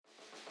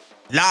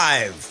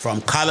Live from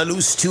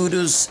Callaloo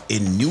Studios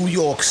in New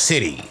York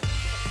City,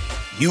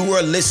 you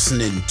are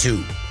listening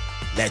to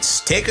Let's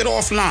Take It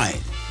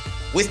Offline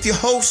with your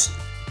host,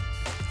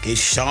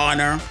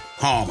 Kishana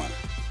Palmer.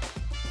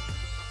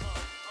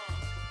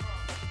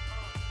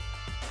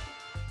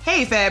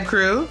 Hey, Fab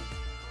Crew.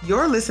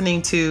 You're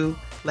listening to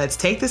Let's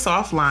Take This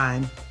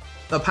Offline,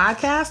 the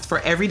podcast for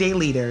everyday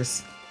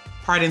leaders.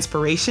 Part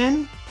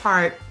inspiration,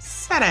 part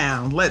sit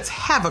down, let's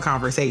have a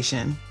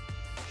conversation.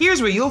 Here's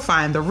where you'll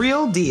find the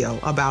real deal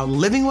about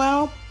living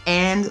well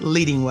and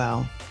leading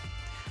well.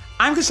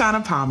 I'm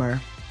Kishana Palmer,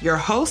 your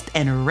host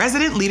and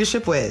resident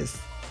leadership whiz.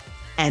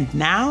 And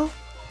now,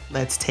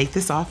 let's take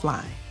this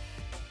offline.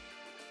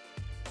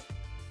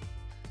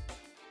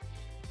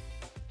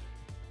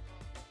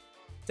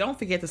 Don't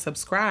forget to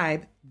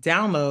subscribe,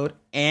 download,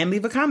 and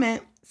leave a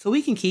comment so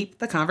we can keep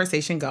the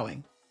conversation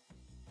going.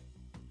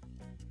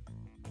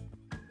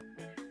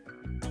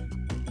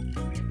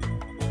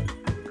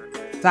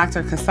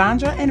 Dr.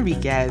 Cassandra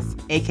Enriquez,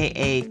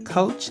 aka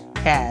Coach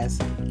Kaz,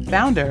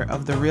 founder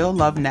of the Real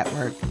Love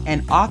Network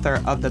and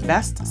author of the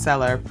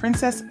bestseller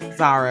Princess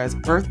Zara's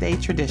Birthday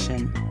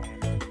Tradition,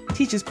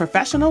 teaches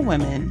professional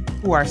women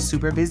who are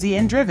super busy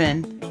and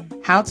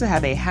driven how to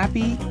have a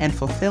happy and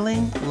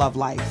fulfilling love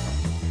life.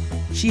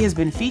 She has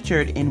been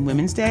featured in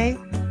Women's Day,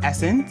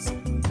 Essence,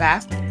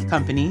 Fast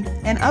Company,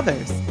 and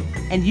others,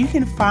 and you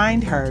can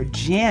find her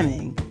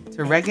jamming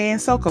to reggae and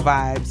soca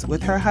vibes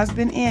with her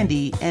husband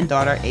Andy and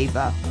daughter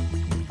Ava.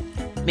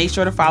 Make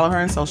sure to follow her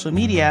on social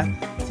media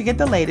to get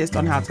the latest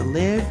on how to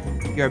live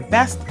your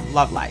best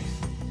love life.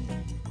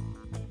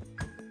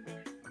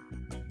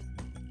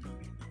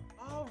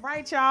 All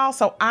right, y'all.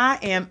 So I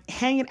am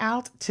hanging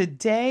out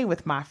today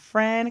with my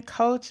friend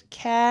Coach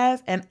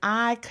Kaz, and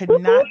I could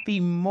not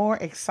be more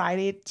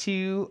excited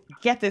to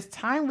get this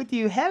time with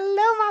you.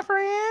 Hello, my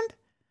friend.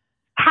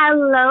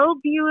 Hello,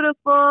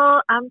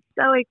 beautiful. I'm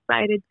so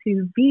excited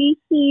to be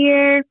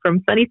here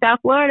from sunny South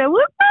Florida. Whoop,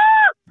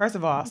 whoop. First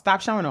of all, stop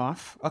showing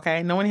off,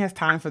 okay? No one has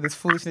time for this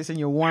foolishness in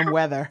your warm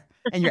weather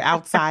and you're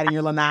outside in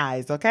your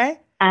lanais, okay?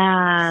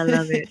 I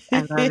love it.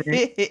 I love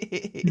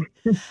it.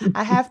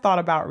 I have thought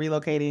about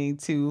relocating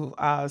to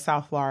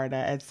South Florida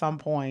at some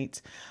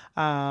point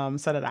so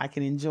that I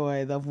can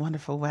enjoy the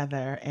wonderful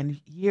weather and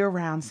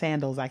year-round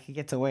sandals I could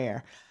get to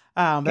wear.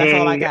 That's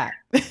all I got.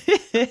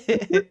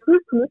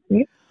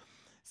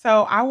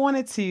 So I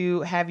wanted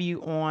to have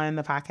you on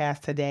the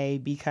podcast today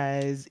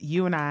because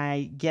you and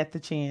I get the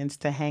chance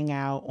to hang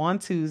out on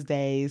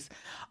Tuesdays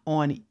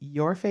on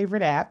your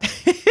favorite app.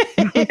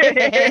 Because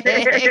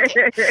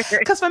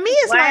for me,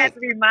 it's Why has to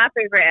be my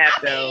favorite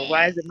app, though?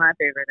 Why is it my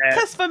favorite app?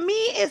 Because for me,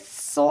 it's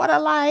sort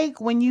of like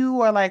when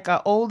you are like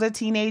an older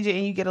teenager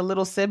and you get a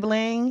little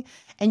sibling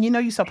and you know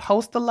you're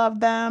supposed to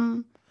love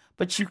them,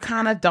 but you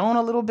kind of don't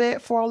a little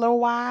bit for a little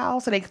while,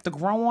 so they have to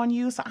grow on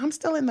you. So I'm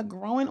still in the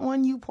growing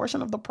on you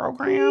portion of the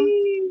program.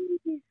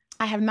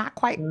 I have not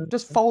quite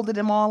just folded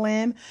them all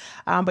in,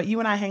 but you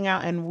and I hang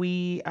out, and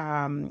we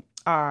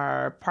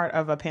are part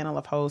of a panel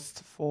of hosts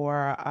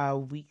for a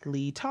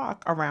weekly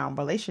talk around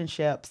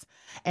relationships.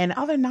 And the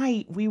other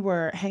night we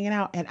were hanging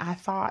out, and I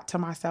thought to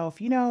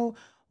myself, you know,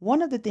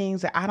 one of the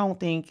things that I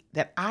don't think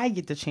that I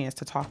get the chance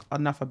to talk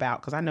enough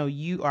about, because I know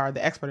you are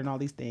the expert in all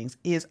these things,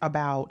 is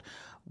about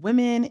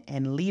women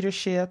and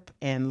leadership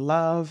and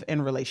love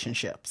and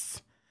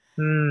relationships.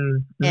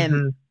 Mm-hmm.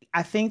 And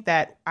I think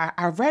that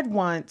I read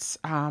once,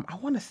 I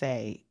would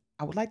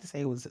like to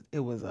say it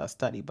was a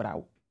study, but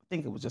I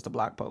think it was just a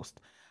blog post,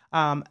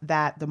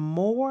 that the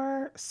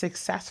more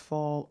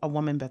successful a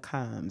woman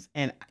becomes,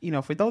 and, you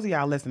know, for those of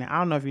y'all listening, I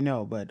don't know if you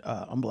know, but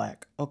I'm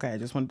Black. Okay,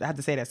 I have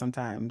to say that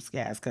sometimes,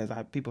 guys, because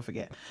people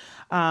forget.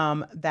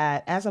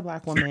 That as a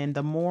Black woman,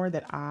 the more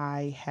that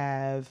I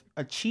have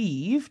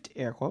achieved,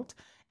 air quotes,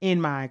 in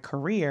my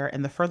career,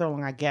 and the further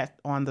along I get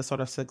on the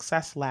sort of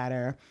success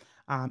ladder,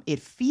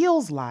 it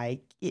feels like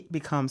it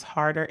becomes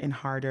harder and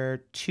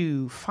harder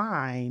to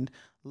find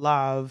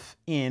love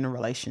in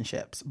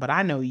relationships. But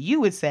I know you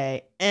would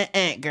say,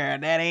 girl,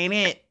 that ain't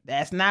it.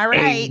 That's not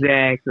right.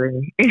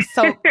 Exactly.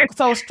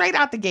 So straight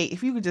out the gate,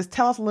 if you could just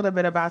tell us a little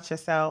bit about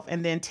yourself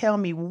and then tell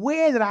me,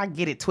 where did I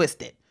get it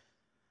twisted?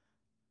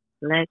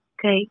 Let's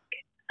take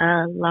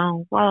a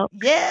long walk.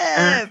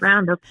 Yes.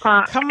 Around the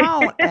park. Come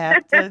on,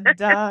 after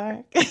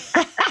dark.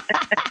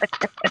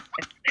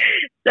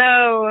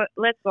 So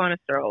let's go on a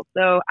stroll.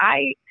 So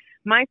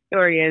my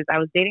story is I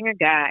was dating a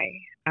guy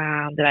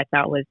that I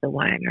thought was the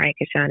one, right,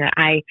 Kishana?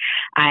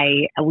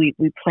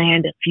 We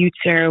planned a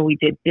future. We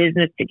did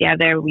business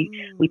together.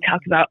 We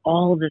talked about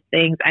all the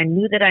things. I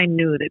knew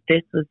that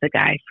this was the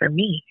guy for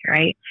me,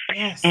 right?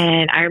 Yes.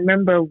 And I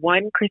remember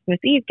one Christmas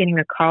Eve getting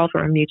a call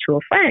from a mutual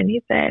friend.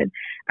 He said,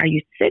 "Are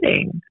you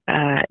sitting?"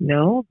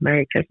 No.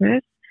 Merry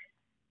Christmas.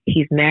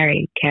 He's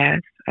married,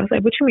 Cass. I was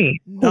like, "What you mean?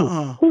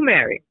 Who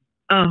married?"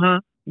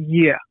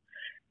 Yeah.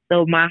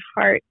 So my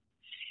heart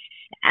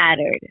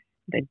shattered.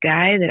 The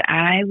guy that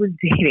I was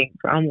dating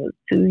for almost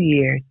 2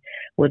 years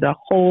was a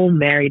whole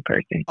married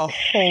person. A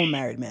whole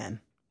married man.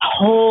 A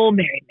whole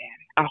married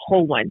man. A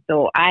whole one.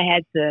 So I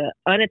had to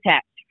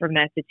unattach from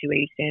that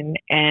situation,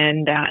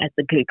 and as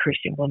a good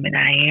Christian woman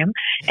I am,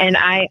 and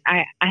I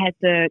had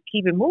to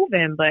keep it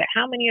moving. But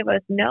how many of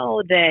us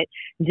know that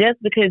just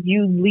because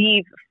you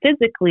leave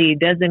physically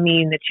doesn't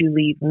mean that you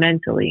leave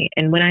mentally?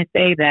 And when I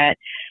say that,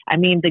 I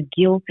mean the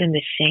guilt and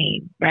the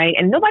shame, right?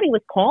 And nobody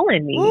was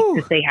calling me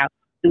to say how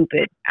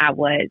stupid I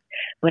was,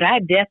 but I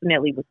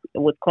definitely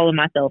was calling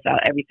myself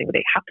out every single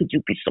day. How could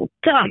you be so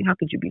dumb? How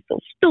could you be so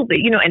stupid?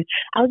 And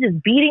I was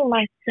just beating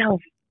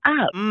myself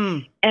up.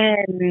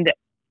 And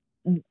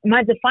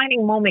my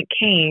defining moment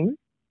came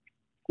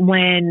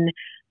when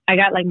I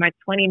got like my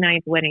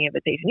 29th wedding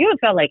invitation. You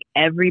felt like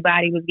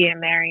everybody was getting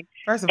married.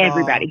 First of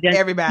everybody. all,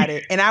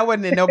 everybody. And I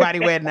wasn't in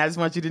nobody's wedding. I just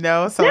want you to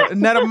know. So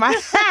none of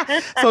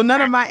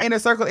my inner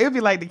circle, it would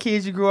be like the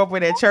kids you grew up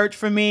with at church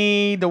for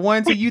me, the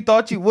ones who you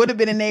thought you would have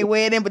been in their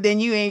wedding, but then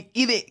you ain't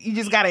either. You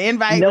just got an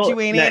invite, but you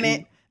ain't in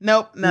it.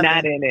 Nope, nothing.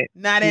 Not in it.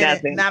 Not in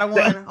it. Not a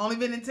one. Only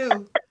been in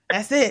two.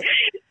 That's it.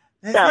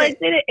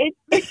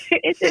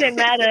 It didn't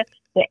matter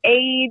the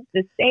age,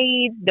 the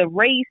stage, the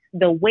race,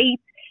 the weight.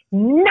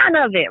 None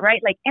of it,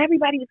 right? Like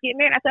everybody was getting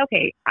married. I said,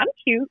 okay, I'm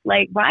cute.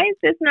 Like, why is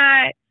this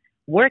not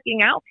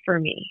working out for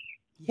me?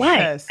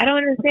 Yes. What? I don't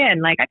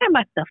understand. Like, I got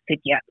my stuff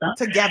together.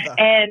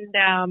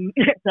 And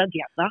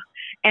together.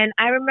 And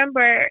I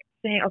remember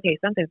saying, okay,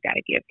 something's got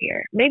to give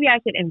here. Maybe I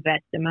should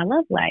invest in my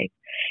love life.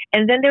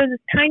 And then there was this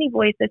tiny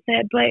voice that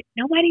said, but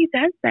nobody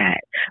does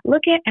that.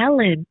 Look at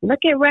Ellen. Look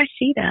at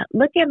Rashida.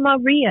 Look at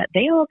Maria.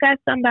 They all got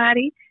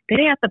somebody. They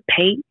didn't have to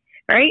pay.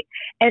 Right.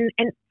 And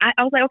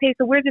I was like, okay,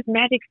 so where's this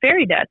magic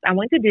fairy dust? I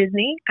went to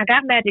Disney. I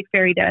got magic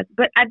fairy dust,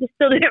 but I just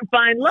still didn't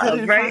find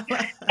love. Right.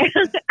 I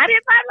didn't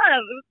find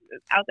love.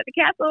 I was at the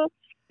castle.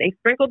 They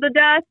sprinkled the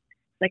dust.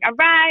 Like, all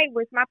right,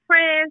 where's my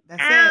prince?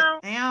 That's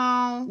it.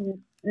 Ow.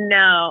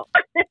 No,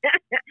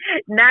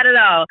 not at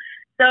all.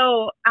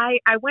 So I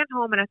went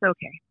home and I said,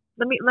 okay,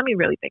 let me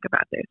really think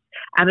about this.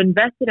 I've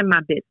invested in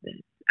my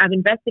business. I've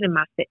invested in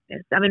my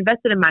fitness. I've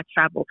invested in my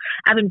travel.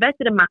 I've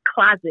invested in my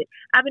closet.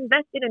 I've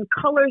invested in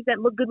colors that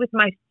look good with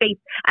my face.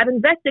 I've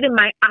invested in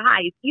my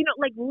eyes.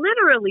 Like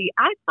literally,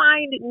 I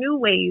find new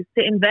ways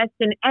to invest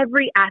in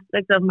every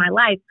aspect of my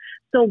life.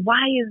 So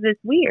why is this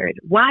weird?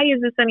 Why is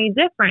this any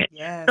different?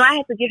 Yes. So I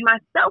had to give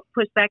myself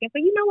pushback and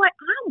say, you know what?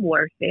 I'm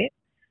worth it.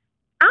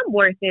 I'm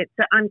worth it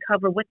to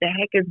uncover what the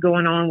heck is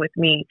going on with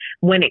me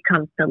when it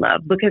comes to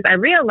love. Because I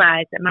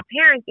realized that my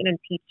parents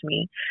didn't teach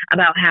me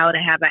about how to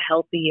have a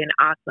healthy and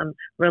awesome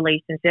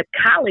relationship.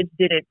 College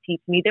didn't teach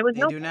me. There was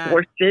no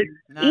courses.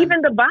 None. Even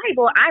the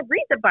Bible, I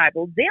read the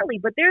Bible daily,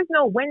 but there's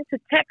no when to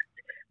text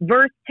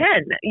verse 10,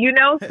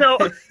 so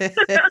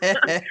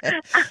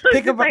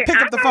pick up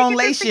the phone,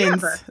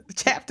 Galatians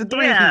chapter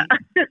 3. Yeah.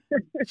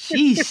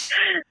 Sheesh.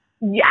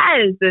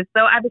 Yes.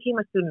 So I became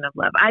a student of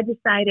love. I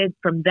decided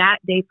from that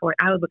day forward,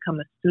 I would become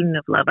a student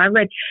of love. I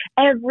read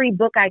every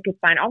book I could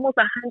find, almost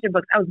 100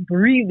 books. I was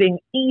breathing,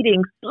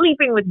 eating,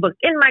 sleeping with books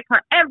in my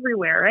car,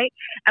 everywhere, right?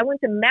 I went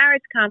to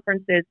marriage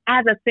conferences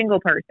as a single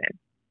person.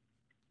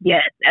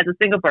 Yes, as a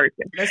single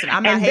person. Listen,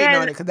 I'm not hating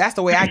on it because that's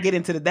the way I get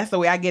into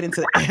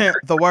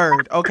the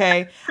word.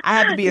 Okay, I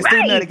have to be a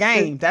student of the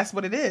game. That's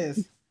what it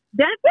is.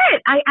 That's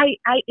it.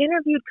 I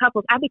interviewed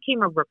couples. I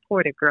became a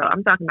reporter, girl.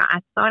 I'm talking about I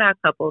sought out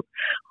couples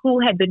who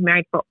had been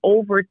married for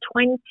over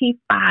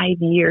 25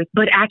 years,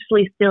 but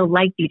actually still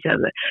liked each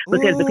other.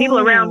 Because the people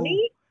around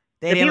me,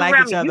 they didn't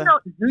like each other.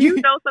 You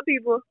know some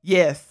people?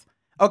 Yes.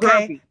 Okay.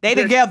 Grumpy. They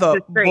together,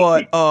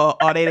 but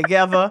are they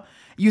together?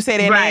 You say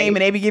their name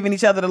and they be giving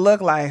each other the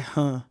look like,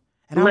 huh?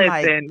 And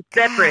I'm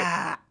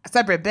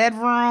separate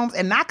bedrooms,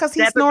 and not because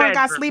he's snoring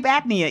got sleep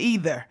apnea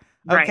either.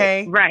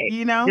 Okay, right.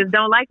 Just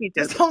don't like each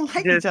other. Just don't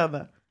like each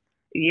other.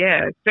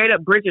 Yeah, straight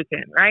up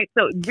Bridgerton, right?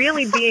 So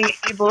really being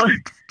able,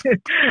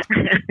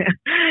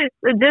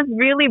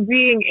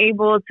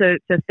 to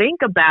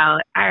think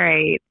about, all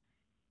right,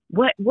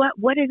 what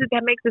is it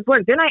that makes this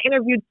work? Then I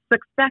interviewed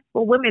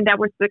successful women that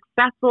were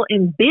successful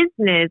in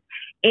business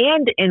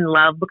and in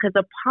love, because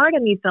a part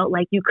of me felt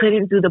like you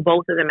couldn't do the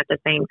both of them at the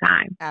same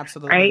time.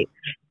 Absolutely.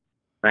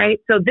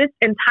 Right. So this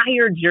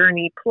entire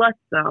journey plus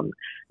some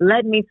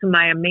led me to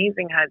my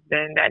amazing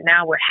husband that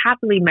now we're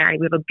happily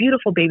married. We have a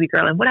beautiful baby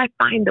girl. And what I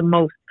find the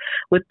most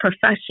with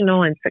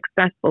professional and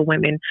successful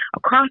women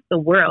across the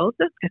world,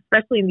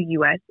 especially in the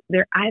U.S.,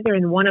 they're either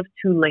in one of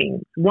two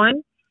lanes.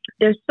 One,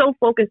 they're so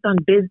focused on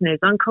business,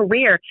 on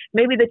career,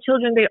 maybe the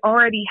children they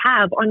already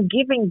have, on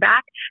giving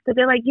back, that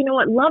they're like, you know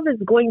what, love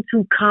is going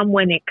to come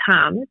when it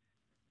comes,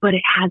 but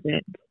it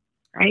hasn't,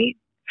 right?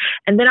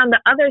 And then on the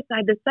other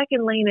side, the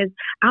second lane is,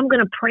 I'm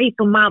going to pray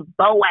for my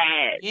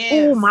Boaz. Yes.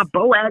 Oh, my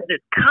Boaz is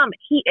coming.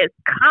 He is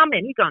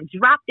coming. He's going to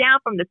drop down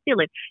from the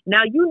ceiling.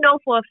 Now, you know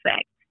for a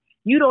fact,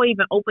 you don't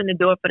even open the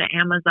door for the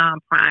Amazon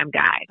Prime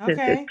guy since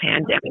this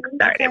pandemic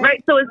started,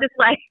 right? So it's just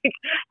like,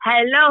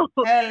 hello.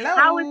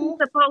 How is he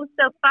supposed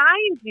to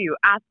find you?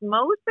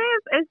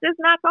 Osmosis? It's just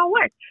not going to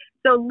work.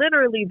 So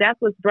literally, that's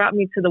what's brought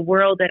me to the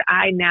world that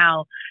I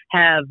now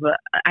have,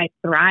 I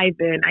thrive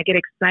in, I get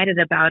excited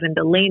about, and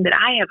the lane that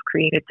I have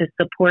created to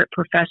support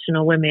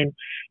professional women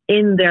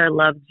in their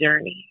love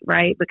journey,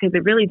 right? Because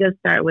it really does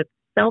start with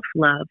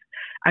self-love?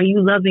 Are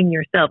you loving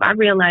yourself? I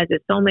realize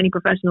that so many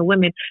professional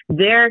women,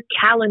 their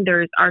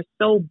calendars are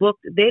so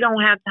booked, they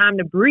don't have time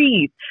to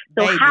breathe.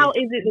 So Baby. how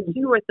is it that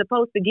you are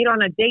supposed to get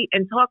on a date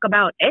and talk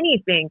about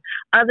anything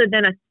other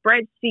than a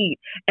spreadsheet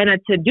and a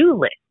to-do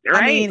list,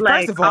 right? I mean,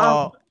 first of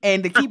all,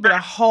 and to keep it a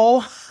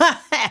whole, keep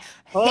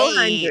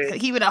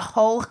it a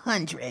whole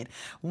 100.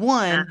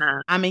 One,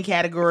 I'm in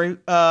category,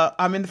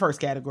 I'm in the first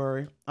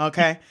category.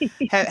 Okay.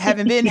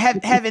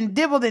 Having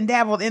dibbled and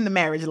dabbled in the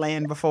marriage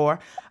land before.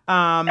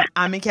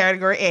 I'm in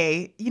category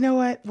A. You know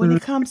what? When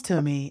it comes to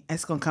me,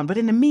 it's going to come. But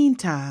in the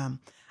meantime,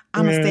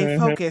 I'm going to stay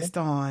focused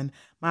on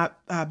my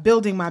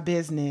building my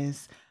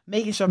business,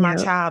 making sure my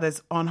child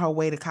is on her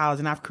way to college,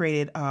 and I've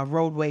created a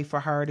roadway for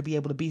her to be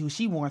able to be who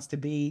she wants to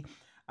be.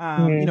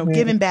 You know,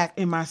 giving back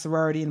in my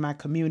sorority, in my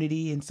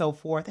community, and so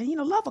forth. And, you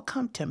know, love will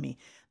come to me.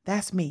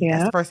 That's me.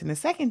 That's the first thing. The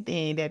second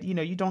thing that, you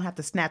know, you don't have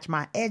to snatch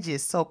my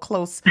edges so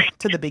close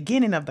to the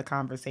beginning of the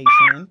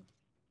conversation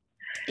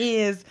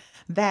is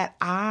that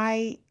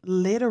I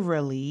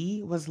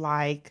literally was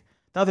like,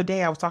 the other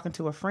day I was talking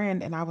to a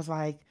friend and I was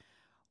like,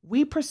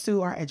 we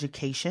pursue our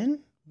education.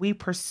 We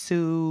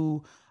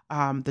pursue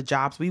the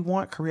jobs we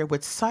want, career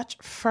with such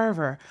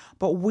fervor,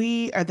 but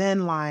we are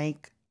then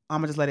like,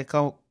 I'm gonna just let it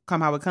go,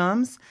 come how it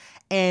comes.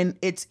 And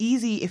it's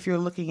easy if you're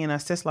looking in a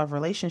cis-love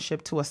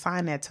relationship to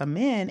assign that to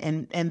men.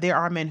 And there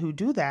are men who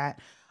do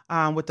that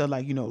with the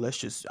like, you know,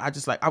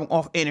 I'm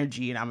off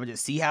energy and I'm gonna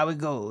just see how it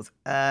goes.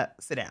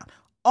 Sit down.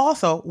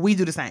 Also, we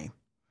do the same.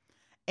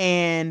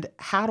 And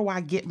how do I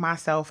get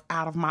myself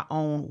out of my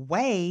own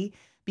way?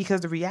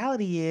 Because the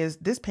reality is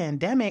this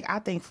pandemic, I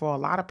think for a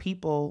lot of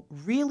people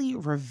really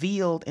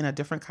revealed in a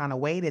different kind of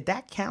way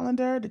that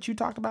calendar that you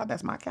talked about,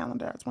 that's my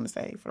calendar. I just want to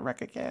say for the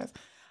record, Cass,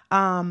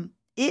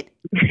 it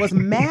was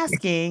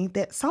masking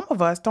that some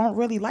of us don't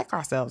really like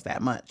ourselves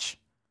that much.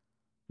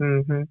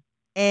 Mm-hmm.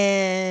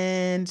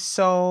 And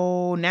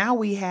so now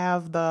we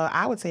have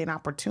I would say, an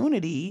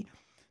opportunity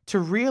to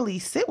really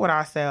sit with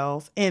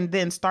ourselves and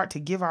then start to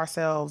give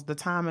ourselves the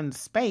time and the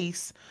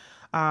space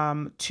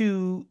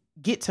to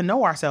get to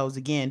know ourselves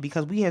again,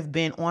 because we have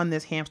been on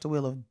this hamster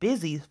wheel of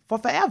busy for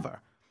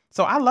forever.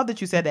 So I love that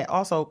you said that.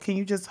 Also, can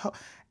you just,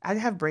 I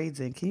have braids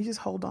in. Can you just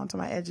hold on to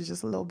my edges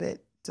just a little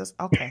bit? Just,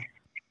 okay.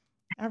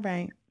 All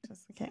right.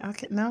 Just,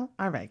 okay. No?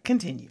 All right.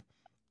 Continue.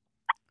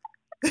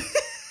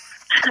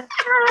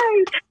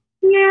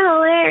 Yeah,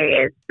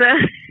 hilarious.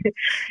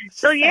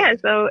 So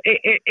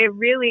it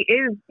really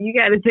is. You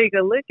got to take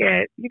a look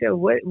at, you know,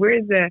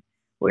 where's the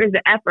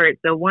effort.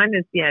 So one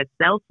is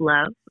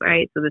self-love,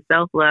 right? So the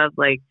self-love,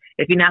 like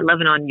if you're not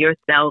loving on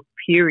yourself,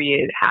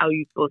 period, how are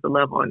you supposed to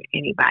love on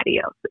anybody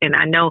else? And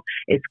I know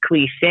it's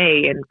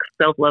cliche and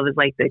self-love is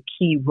like the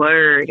key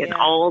word and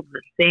all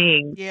the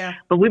things. Yeah.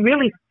 But we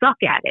really suck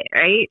at it,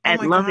 right?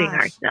 At loving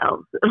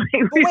ourselves.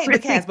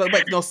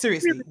 But no,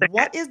 seriously.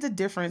 What is the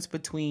difference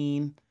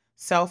between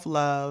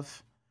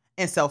self-love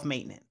and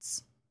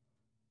self-maintenance?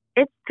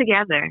 It's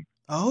together.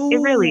 Oh, it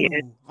really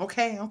is.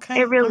 Okay.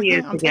 It really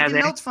is I'm together.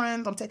 taking notes,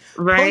 friends.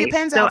 Right. Pull your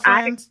pens out,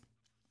 friends.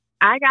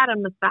 I got a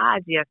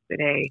massage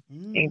yesterday,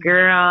 and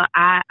girl,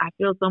 I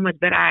feel so much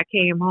better. I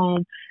came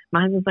home.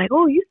 My husband's like,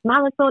 "Oh, you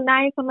smiling so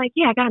nice." I'm like,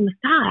 "Yeah, I got a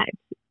massage."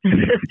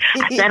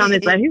 I sat on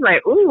his lap. He's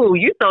like, "Ooh,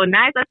 you so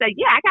nice." I said,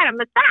 "Yeah, I got a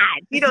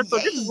massage." You know, so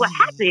this is what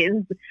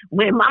happens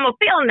when mama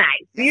feel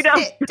nice. You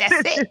know,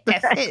 that's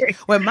it.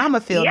 When mama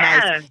feel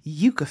nice,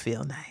 you could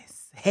feel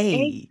nice.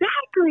 Hey,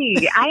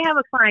 exactly. I have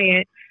a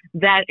client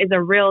that is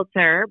a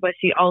realtor, but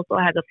she also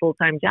has a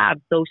full-time job.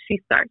 So she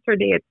starts her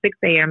day at 6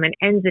 a.m. and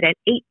ends it at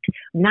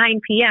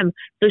 9 p.m.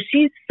 So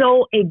she's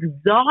so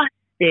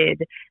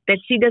exhausted that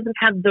she doesn't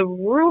have the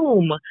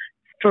room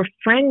for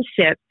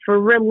friendships, for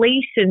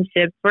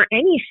relationships, for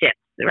any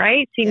shifts,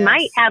 right? She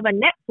might have a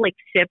Netflix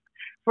shift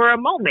for a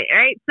moment,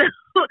 right?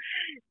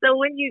 So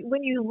when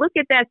you look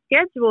at that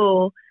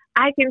schedule,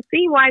 I can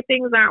see why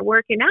things aren't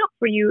working out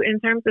for you in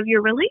terms of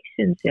your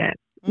relationship.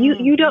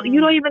 You don't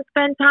even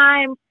spend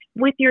time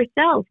with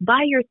yourself,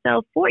 by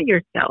yourself, for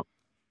yourself,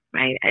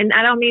 right? And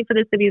I don't mean for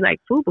this to be like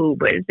foo-foo,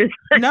 but it's just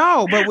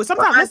no. But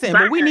sometimes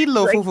but we need a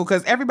little foo-foo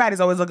because everybody's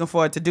always looking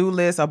for a to-do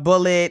list, a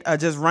bullet, or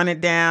just run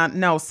it down.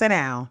 No, sit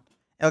down.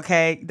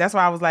 Okay, that's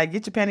why I was like,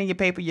 get your pen and your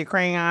paper, your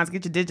crayons,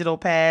 get your digital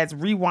pads,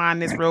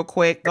 rewind this real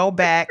quick, go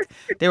back.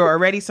 There were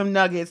already some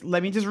nuggets.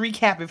 Let me just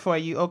recap it for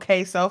you.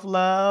 Okay,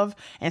 self-love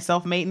and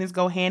self-maintenance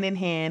go hand in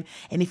hand.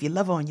 And if you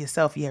love on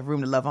yourself, you have room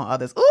to love on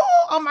others. Ooh,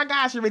 oh my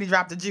gosh, you really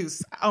dropped the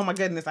juice. Oh my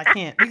goodness, I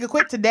can't. We could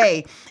quit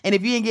today. And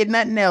if you didn't get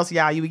nothing else,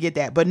 y'all, you would get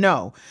that. But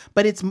no,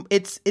 but it's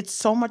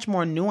so much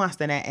more nuanced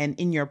than that. And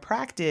in your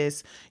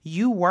practice,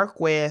 you work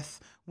with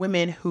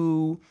women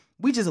who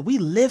we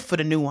live for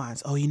the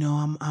nuance. Oh, you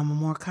know, I'm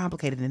more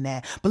complicated than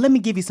that. But let me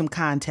give you some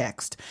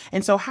context.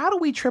 And so how do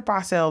we trip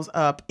ourselves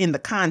up in the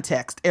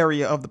context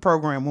area of the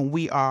program when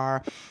we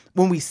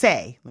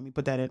say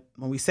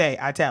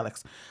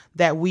italics,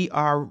 that we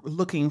are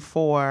looking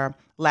for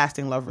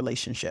lasting love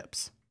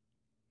relationships?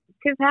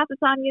 Because half the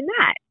time you're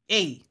not.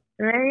 Hey.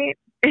 Right?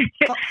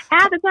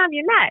 Half the time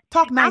you're not.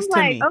 Talk nice to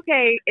me.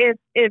 Okay, if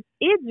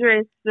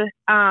Idris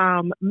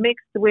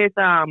mixed with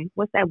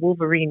what's that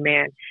Wolverine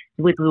man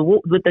with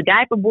the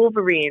guy from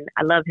Wolverine,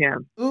 I love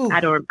him. Ooh. I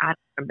don't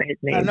remember his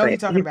name. I know who you're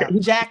talking about.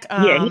 Jack.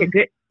 Yeah, he's a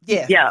good.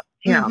 Yeah,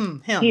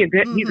 him. He's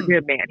a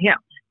good man. Him.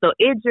 So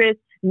Idris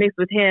mixed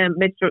with him,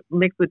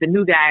 mixed with the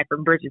new guy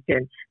from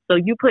Bridgerton. So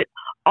you put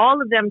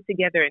all of them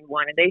together in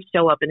one, and they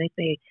show up and they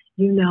say,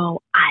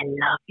 I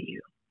love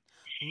you.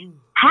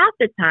 Half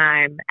the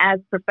time, as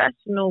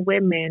professional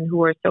women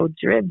who are so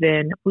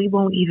driven, we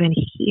won't even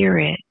hear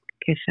it,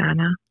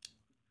 Kishana.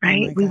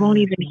 Right? We won't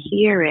even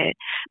hear it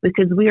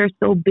because we are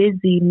so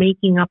busy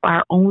making up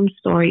our own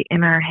story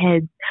in our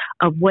heads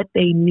of what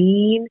they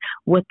mean,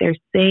 what they're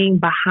saying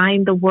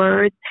behind the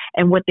words,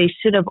 and what they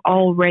should have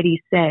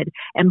already said.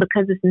 And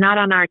because it's not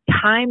on our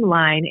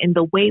timeline in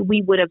the way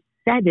we would have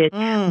said it,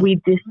 we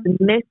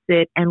dismiss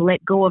it and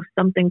let go of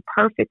something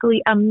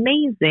perfectly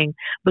amazing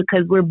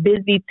because we're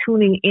busy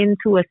tuning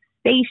into a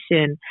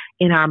station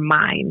in our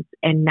minds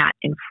and not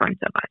in front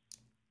of us.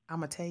 I'm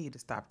going to tell you to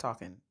stop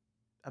talking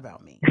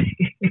about me.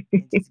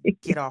 Just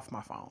get off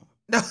my phone.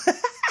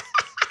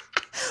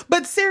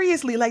 But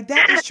seriously, like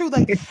that is true.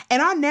 Like,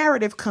 and our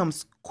narrative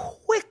comes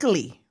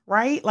quickly,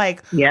 right?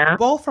 Like,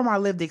 both from our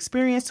lived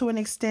experience to an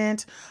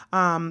extent,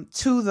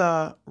 to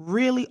the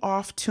really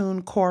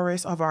off-tune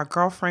chorus of our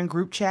girlfriend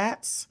group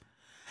chats,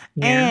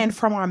 and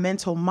from our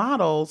mental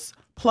models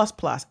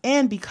plus.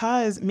 And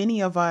because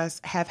many of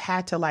us have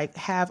had to like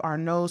have our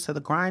nose to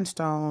the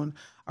grindstone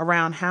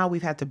around how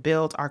we've had to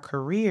build our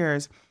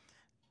careers,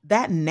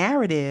 that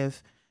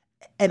narrative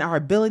and our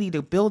ability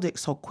to build it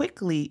so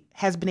quickly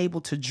has been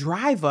able to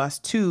drive us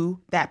to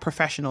that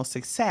professional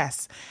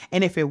success.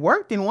 And if it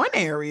worked in one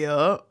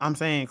area, I'm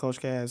saying, Coach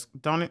Kaz,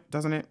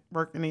 doesn't it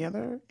work in the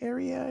other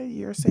area?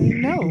 You're saying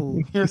no.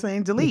 You're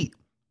saying delete.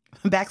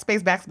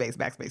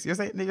 Backspace. You're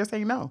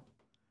saying no.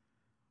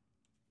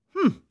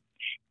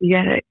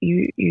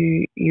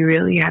 You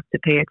really have to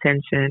pay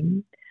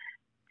attention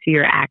to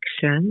your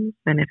actions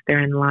and if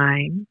they're in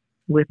line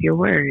with your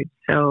words.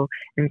 So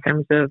in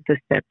terms of the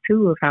step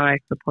 2 of how I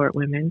support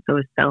women, so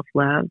it's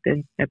self-love,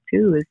 then step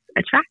 2 is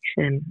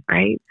attraction,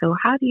 right? So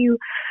how do you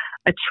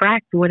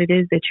attract what it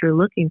is that you're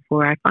looking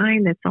for? I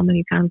find that so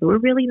many times we're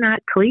really not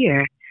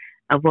clear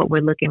of what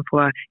we're looking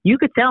for. You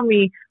could tell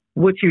me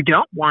what you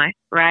don't want,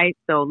 right?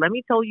 So let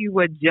me tell you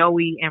what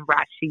Joey and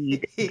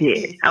Rashid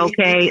did,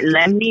 okay?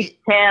 Let me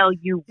tell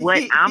you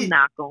what I'm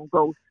not going to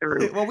go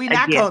through. Well, we're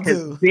not going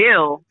to.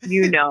 Bill,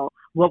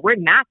 what we're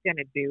not going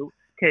to do,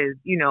 because,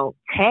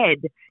 Ted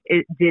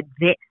did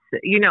this,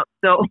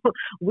 so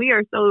we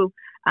are so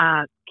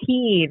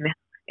keen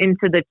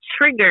into the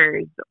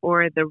triggers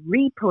or the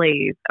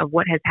replays of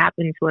what has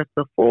happened to us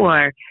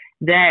before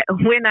that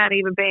we're not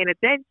even paying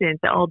attention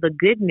to all the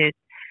goodness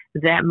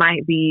that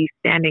might be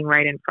standing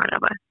right in front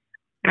of us,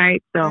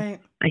 right? So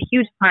a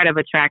huge part of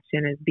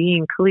attraction is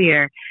being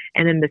clear.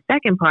 And then the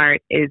second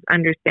part is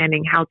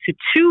understanding how to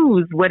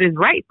choose what is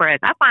right for us.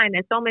 I find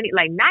that so many,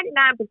 like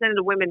 99% of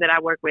the women that I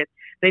work with,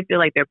 they feel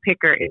like their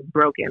picker is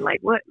broken.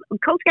 Like, what,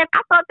 Coach Kat,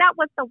 I thought that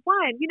was the one.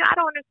 I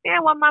don't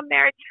understand why my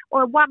marriage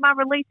or why my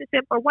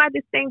relationship or why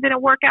this thing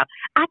didn't work out.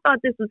 I thought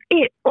this was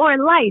it or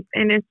life.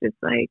 And it's just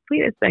like,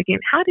 wait a second,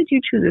 how did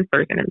you choose this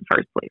person in the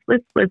first place?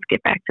 Let's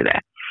get back to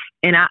that.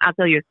 And I'll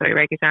tell you a story,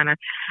 right, Kishana?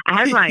 I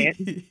have a client,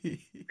 a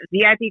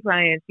VIP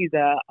client. She's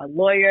a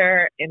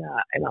lawyer in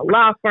a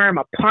law firm,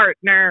 a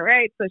partner,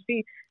 right? So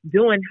she's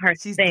doing her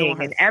thing.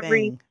 And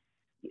every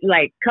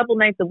couple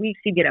nights a week,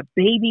 she'd get a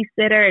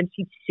babysitter and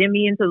she'd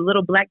shimmy into the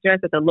little black dress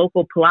at the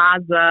local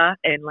plaza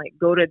and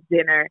go to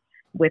dinner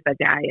with a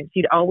guy. And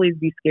she'd always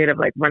be scared of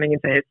running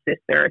into his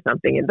sister or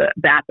something in the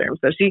bathroom.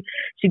 So she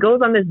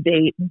goes on this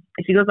date.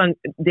 She goes on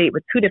a date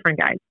with 2 different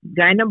guys.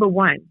 Guy number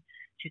 1,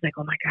 she's like,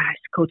 oh my gosh,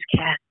 Coach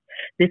Cass,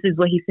 this is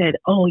what he said.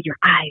 Oh, your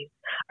eyes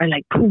are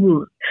like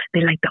pools.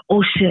 They're like the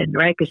ocean,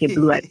 right? Because you're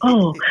blue eyed.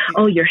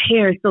 Oh, your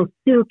hair is so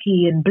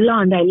silky and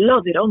blonde. I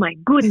love it. Oh my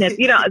goodness.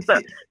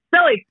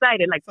 So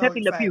excited, like so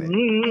Pepe Le Pew.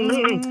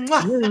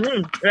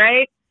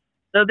 Right?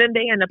 So then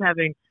they end up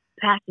having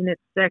passionate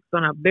sex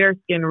on a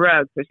bearskin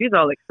rug. So she's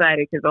all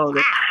excited because all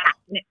this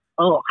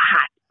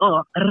hot.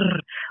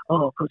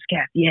 Oh, Coach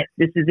Cass, yes,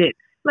 this is it.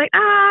 Like,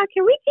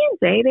 can we keep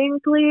dating,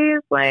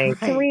 please?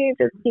 Can we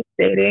just keep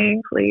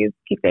dating, please?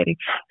 Keep dating.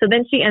 So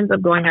then she ends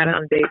up going out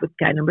on a date with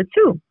guy number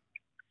 2.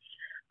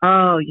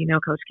 Oh,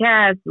 Coach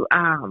Cass,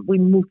 we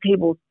moved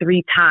tables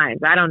 3 times.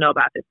 I don't know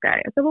about this guy.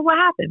 I said, well, what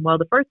happened? Well,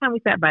 the first time we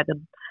sat by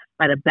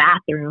the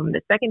bathroom.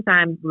 The second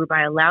time we were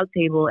by a loud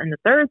table. And the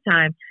third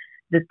time,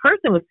 this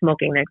person was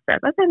smoking next to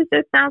us. I said, it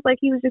just sounds like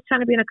he was just trying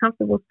to be in a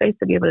comfortable space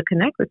to be able to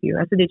connect with you.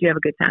 I said, did you have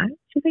a good time?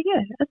 She said,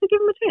 yeah. I said, give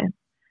him a chance.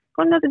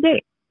 Go on another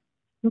date.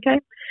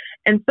 Okay.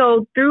 And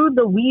so through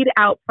the weed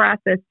out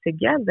process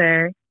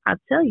together, I'll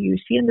tell you,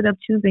 she ended up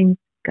choosing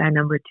guy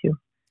number 2.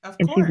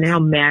 And she's now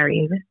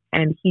married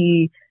and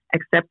he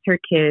accepts her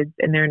kids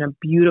and they're in a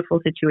beautiful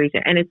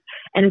situation. And it's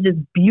just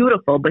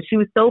beautiful. But she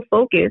was so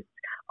focused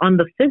on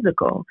the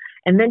physical.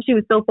 And then she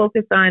was so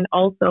focused on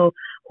also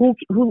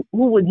who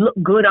would look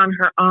good on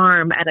her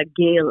arm at a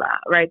gala,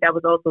 right? That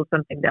was also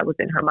something that was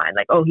in her mind.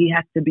 Like, oh, he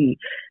has to be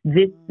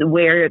this,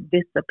 wear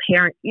this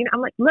apparent. You know,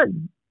 I'm like, look,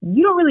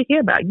 you don't really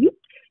care about you.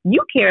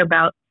 You care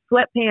about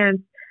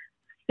sweatpants,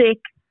 thick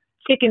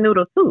chicken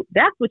noodle soup.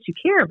 That's what you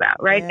care about,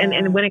 right? Yeah.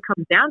 And when it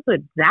comes down to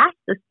it, that's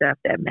the stuff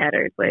that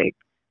matters. Like,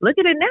 look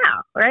at it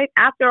now, right?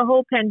 After a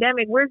whole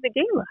pandemic, where's the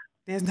gala?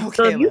 There's no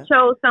So gala. if you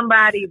chose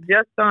somebody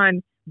just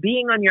on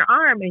being on your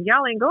arm and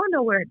y'all ain't going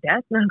nowhere,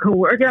 that's not going to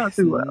work out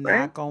too well,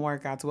 right? Not going to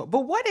work out too well.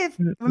 But what if,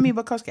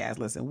 but Coach Cass,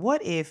 listen,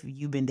 what if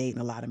you've been dating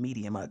a lot of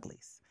medium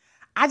uglies?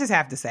 I just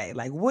have to say,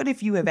 like, what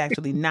if you have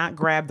actually not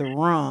grabbed the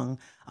rung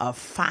of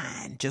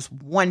fine just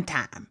one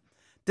time?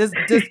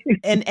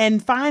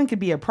 And fine could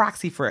be a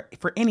proxy for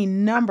any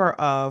number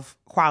of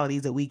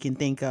qualities that we can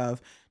think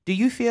of. Do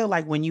you feel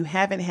like when you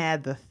haven't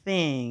had the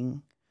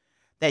thing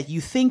that you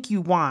think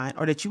you want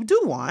or that you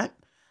do want,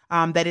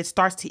 that it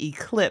starts to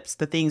eclipse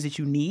the things that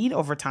you need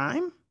over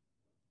time?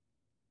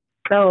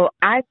 So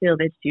I feel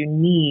that you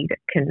need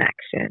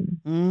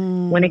connection.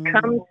 When it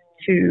comes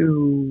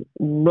to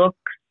looks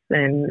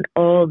and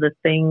all the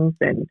things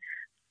and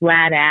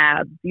flat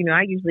abs, you know,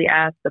 I usually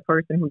ask the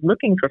person who's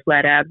looking for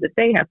flat abs if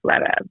they have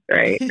flat abs,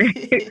 right?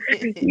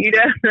 You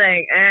know,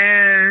 like,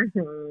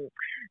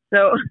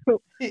 So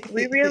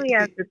we really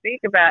have to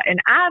think about, and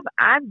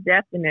I've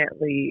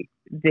definitely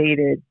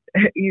dated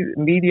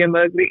medium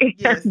ugly.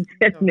 Yes, I've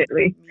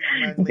definitely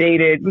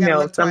dated, you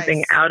know,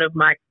 something twice. out of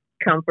my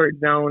comfort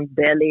zone,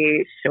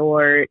 belly,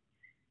 short,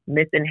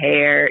 missing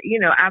hair. You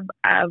know,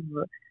 I've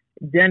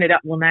done it up.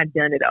 Well, not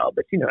done it all,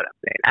 but you know what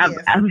I'm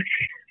saying.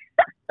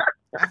 Yes.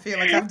 I feel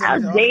like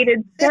I've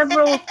dated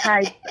several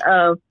types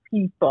of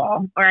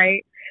people,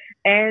 right?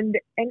 And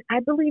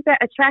I believe that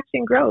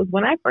attraction grows.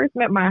 When I first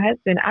met my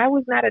husband, I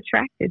was not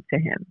attracted to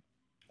him.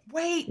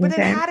 Wait, but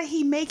then how did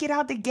he make it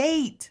out the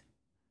gate?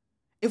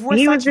 If we're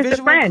He such was just a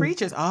visual friend.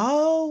 creatures. He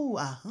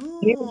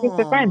was just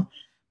a friend.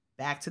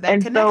 Back to that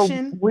And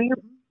connection. so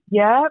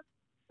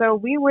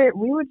we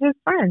were just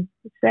friends.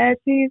 Said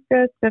she's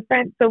just a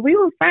friend. So we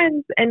were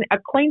friends and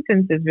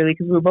acquaintances, really,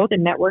 because we were both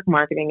in network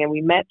marketing, and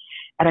we met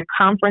at a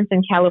conference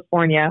in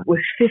California with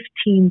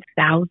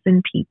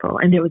 15,000 people,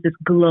 and there was this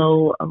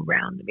glow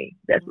around me.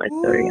 That's my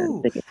story.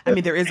 I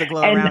mean, there is a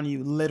glow around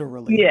you,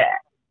 literally. Yeah.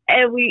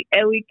 And we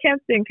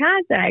kept in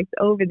contact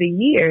over the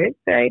years,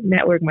 right?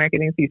 Network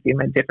marketing, so you see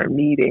them at different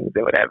meetings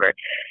or whatever.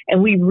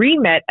 And we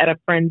re-met at a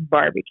friend's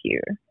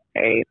barbecue,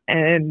 right?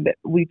 And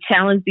we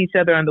challenged each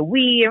other on the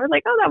Wii, and we're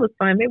like, oh, that was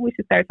fun. Maybe we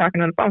should start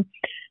talking on the phone.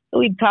 So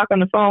we'd talk on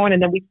the phone,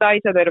 and then we saw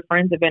each other at a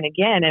friend's event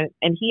again.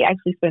 And he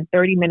actually spent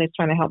 30 minutes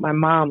trying to help my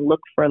mom look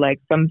for like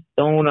some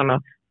stone on a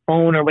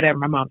phone or whatever.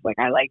 My mom's like,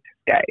 I like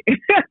this guy.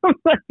 I'm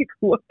like,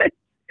 what?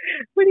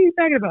 What are you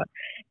talking about?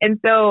 And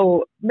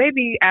so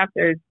maybe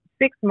after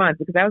 6 months,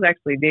 because I was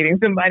actually dating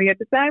somebody at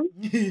the time.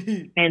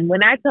 And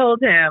when I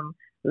told him,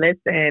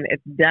 listen,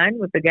 it's done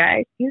with the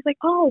guy, he was like,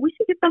 oh, we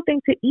should get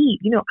something to eat.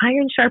 You know,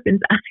 iron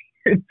sharpens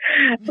iron.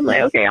 I'm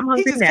like, okay, I'm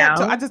hungry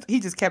now. He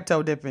just kept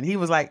toe dipping. He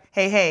was like,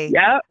 hey,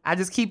 yep. I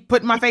just keep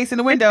putting my face in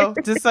the window.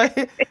 Just so,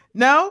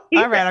 no?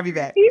 All right, I'll be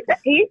back. He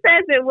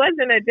says it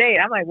wasn't a date.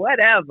 I'm like,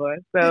 whatever.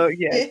 So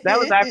yes, that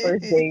was our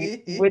first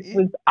date, which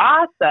was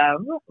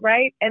awesome,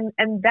 right? And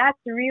that's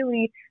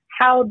really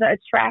how the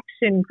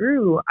attraction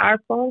grew. Our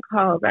phone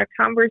calls, our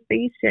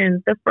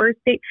conversations, the first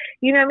date,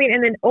 you know what I mean?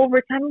 And then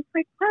over time, it's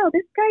like, wow,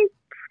 this guy's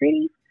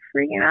pretty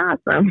freaking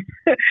awesome.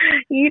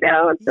 You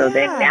know? So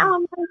then now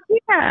I'm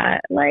like, yeah,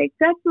 like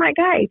that's my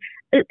guy.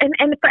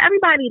 And for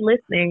everybody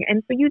listening,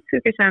 and for you too,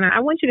 Kashana,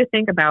 I want you to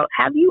think about,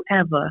 have you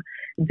ever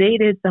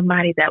dated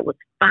somebody that was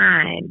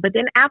fine, but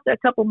then after a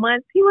couple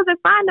months, he wasn't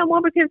fine no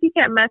more because he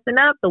kept messing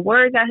up, the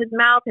words out his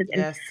mouth, his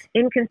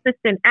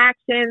inconsistent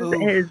actions,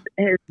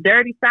 his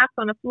dirty socks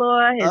on the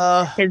floor,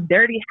 his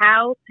dirty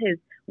house, his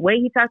way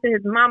he talked to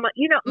his mama.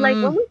 You know, like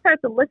when we start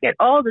to look at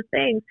all the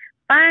things,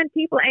 fine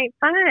people ain't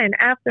fine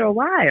after a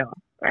while,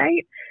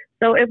 right?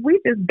 So if we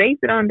just base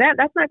it on that,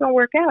 that's not going to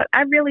work out.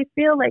 I really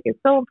feel like it's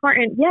so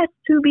important, yes,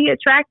 to be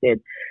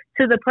attracted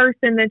to the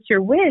person that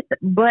you're with,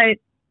 but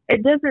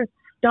it doesn't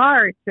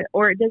start,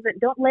 or it doesn't,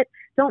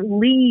 don't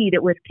lead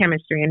with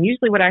chemistry. And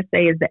usually what I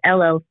say is the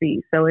LLC.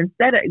 So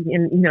instead of,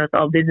 and you know, it's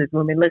all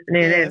businesswomen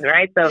listening in,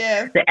 right? So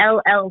the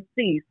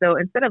LLC. So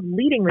instead of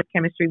leading with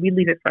chemistry, we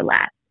leave it for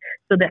last.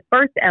 So the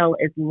first L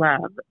is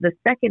love. The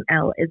second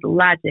L is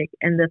logic.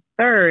 And the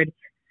third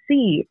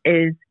C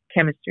is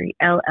chemistry,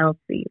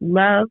 LLC,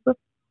 love,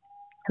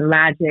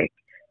 logic,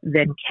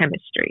 then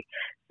chemistry.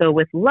 So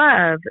with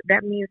love,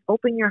 that means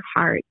open your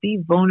heart, be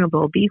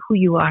vulnerable, be who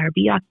you are,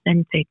 be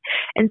authentic,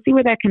 and see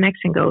where that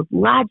connection goes.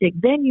 Logic,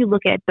 then you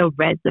look at the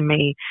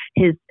resume,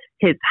 his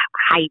his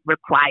height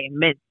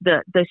requirements,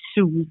 the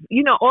shoes,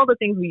 all the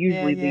things we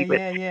usually lead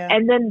with.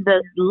 And then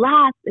the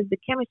last is the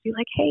chemistry.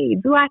 Like, hey,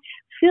 do I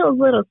feel a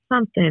little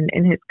something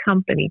in his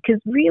company?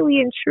 Because really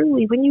and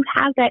truly, when you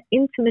have that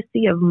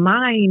intimacy of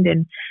mind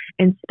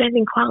and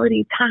spending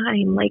quality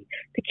time, like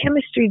the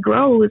chemistry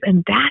grows,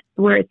 and that's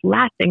where it's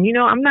lasting.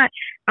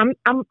 I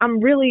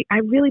really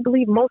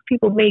believe most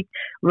people make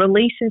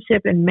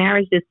relationship and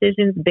marriage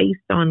decisions based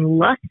on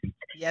lust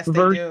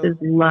versus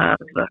love.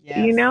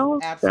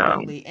 Yes,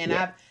 absolutely. So, and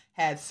I've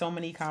had so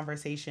many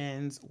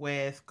conversations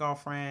with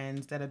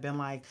girlfriends that have been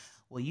like,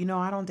 well,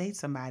 I don't date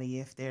somebody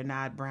if they're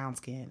not brown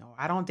skin, or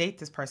I don't date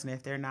this person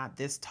if they're not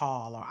this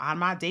tall, or I'm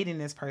not dating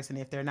this person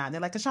if they're not. And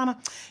they're like, Tashana,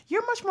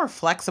 you're much more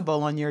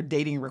flexible on your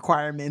dating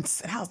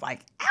requirements. And I was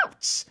like,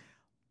 ouch.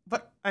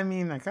 But I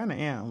mean, I kind of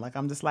am. Like,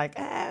 I'm just like,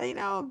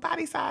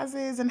 body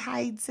sizes and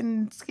heights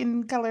and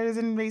skin colors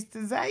and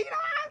races. I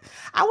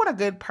want a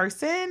good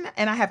person,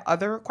 and I have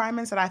other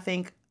requirements that I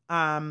think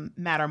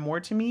matter more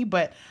to me.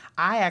 But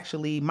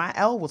my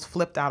L was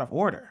flipped out of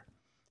order.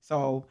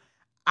 So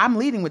I'm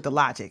leading with the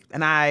logic,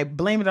 and I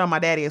blame it on my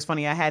daddy. It's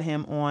funny. I had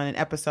him on an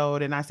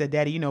episode, and I said,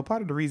 Daddy,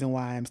 part of the reason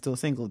why I'm still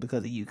single is because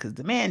of you, because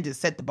the man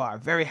just set the bar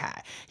very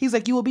high. He's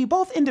like, you will be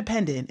both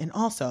independent and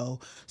also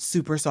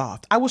super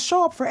soft. I will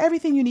show up for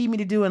everything you need me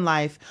to do in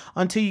life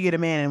until you get a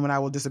man, and when I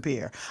will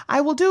disappear.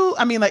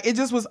 It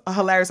just was a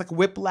hilarious,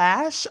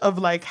 whiplash of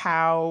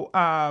how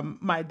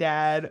my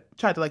dad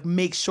tried to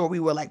make sure we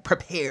were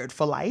prepared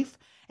for life.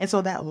 And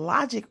so that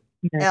logic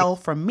L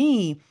for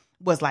me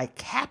was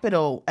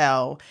capital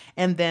L,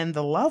 and then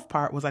the love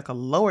part was a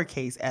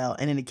lowercase L,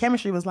 and then the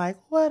chemistry was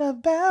what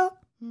about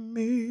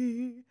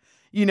me?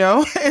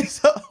 And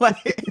so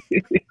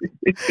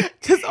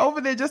just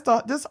over there,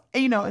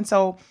 and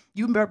so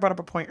you brought up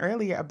a point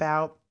earlier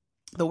about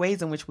the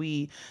ways in which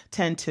we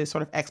tend to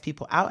sort of X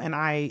people out, and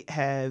I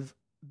have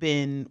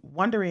been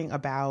wondering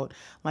about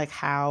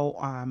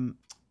how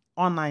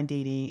online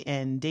dating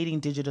and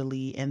dating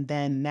digitally, and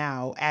then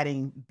now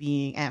adding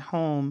being at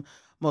home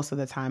most of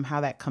the time,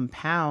 how that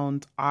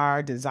compounds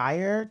our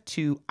desire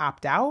to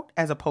opt out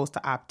as opposed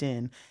to opt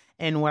in.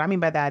 And what I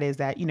mean by that is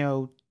that,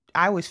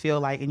 I always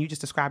feel and you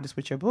just described this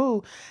with your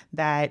boo,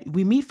 that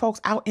we meet folks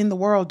out in the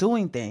world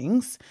doing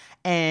things.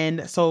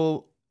 And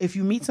so if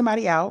you meet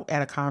somebody out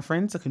at a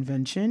conference, a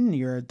convention,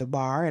 you're at the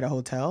bar, at a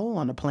hotel,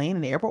 on a plane,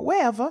 in the airport,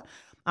 wherever,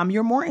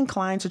 you're more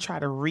inclined to try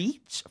to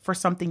reach for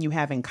something you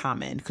have in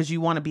common because you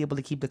want to be able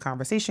to keep the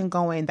conversation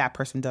going. That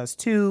person does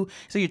too.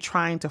 So you're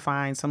trying to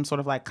find some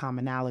sort of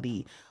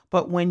commonality.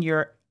 But when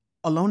you're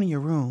alone in your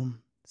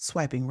room,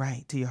 swiping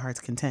right to your heart's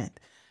content,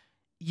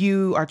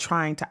 you are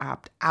trying to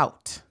opt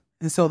out.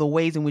 And so the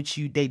ways in which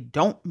they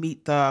don't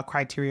meet the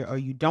criteria, or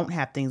you don't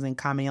have things in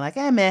common, you're like,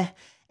 meh,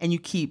 and you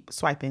keep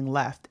swiping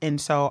left. And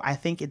so I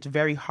think it's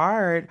very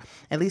hard,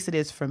 at least it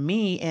is for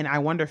me, and I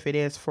wonder if it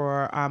is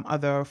for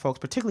other folks,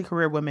 particularly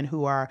career women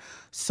who are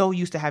so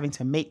used to having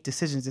to make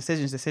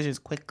decisions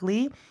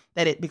quickly,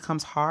 that it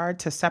becomes hard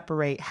to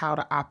separate how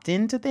to opt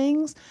into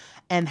things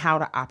and how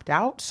to opt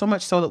out, so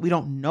much so that we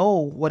don't know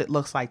what it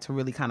looks like to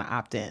really kind of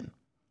opt in.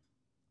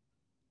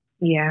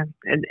 Yeah,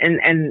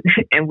 and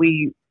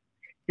we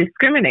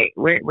discriminate.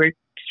 We're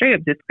straight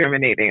up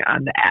discriminating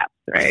on the apps,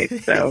 right?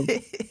 So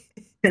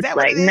it's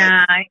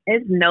nah,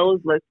 his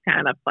nose looks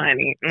kind of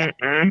funny.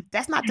 Mm-mm.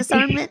 That's not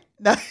discernment.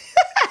 No.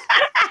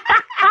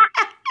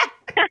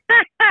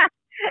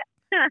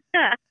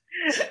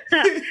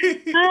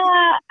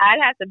 I'd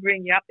have to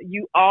bring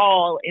you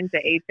all into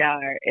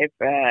HR if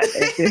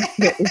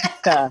it's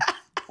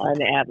on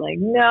the app.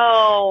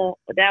 No,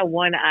 that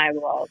one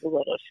eyeball is a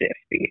little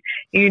shifty,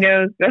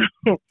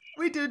 so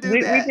we do that.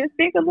 We just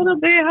think a little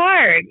bit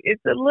hard.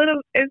 It's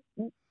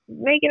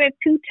making it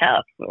too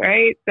tough,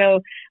 right? So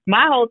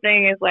my whole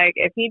thing is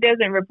if he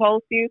doesn't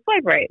repulse you,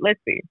 swipe right. Let's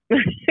see.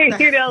 If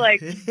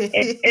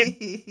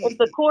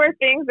the core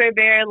things are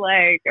there,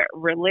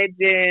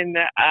 religion,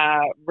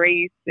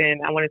 race,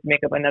 and I wanted to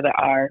make up another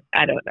R.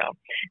 I don't know.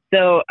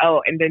 So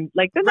and then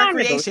the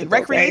recreation.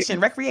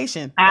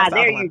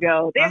 There you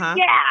go. Yeah,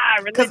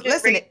 religion.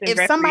 Listen, race,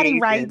 if somebody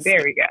writes,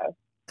 there we go.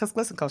 Because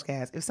listen, Coach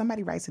Cass, if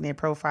somebody writes in their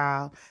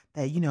profile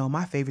that,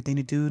 my favorite thing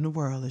to do in the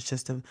world is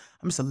I'm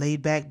just a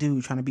laid back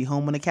dude trying to be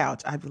home on the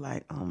couch, I'd be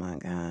like, oh my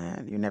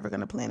God, you're never going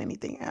to plan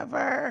anything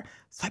ever.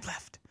 Swipe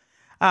left.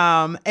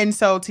 And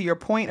so to your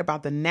point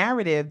about the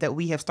narrative that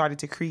we have started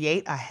to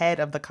create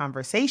ahead of the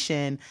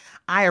conversation,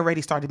 I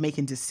already started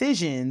making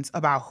decisions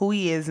about who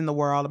he is in the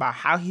world, about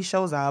how he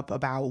shows up,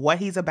 about what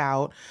he's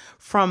about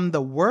from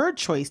the word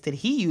choice that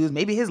he used.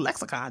 Maybe his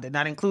lexicon did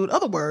not include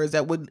other words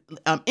that would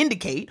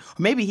indicate,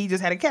 or maybe he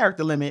just had a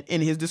character limit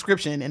in his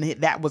description and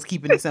that was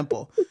keeping it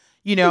simple,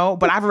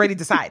 but I've already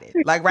decided,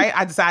 right?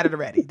 I decided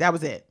already. That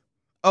was it.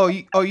 Oh,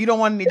 you don't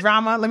want any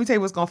drama? Let me tell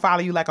you what's going to follow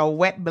you like a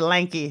wet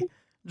blanket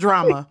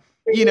drama.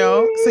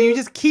 So you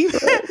just keep,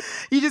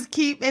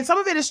 and some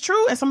of it is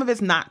true and some of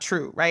it's not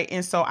true. Right.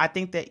 And so I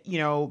think that,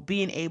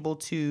 being able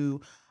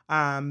to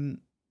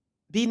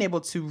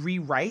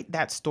rewrite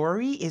that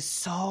story is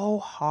so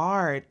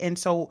hard. And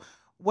so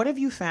what have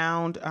you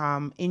found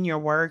in your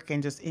work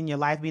and just in your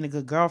life, being a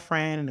good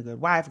girlfriend and a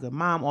good wife, a good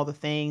mom, all the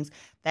things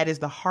that is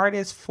the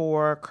hardest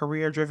for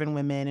career-driven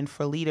women and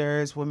for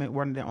leaders, women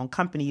running their own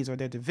companies or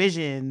their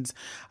divisions,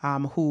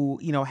 who,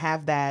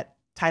 have that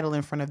title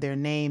in front of their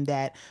name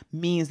that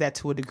means that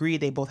to a degree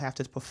they both have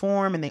to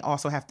perform and they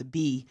also have to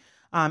be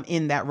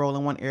in that role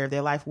in one area of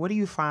their life? What do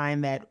you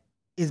find that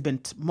has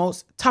been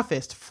most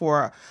toughest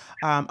for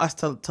us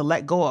to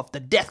let go of,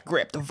 the death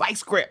grip, the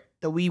vice grip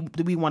that we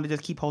want to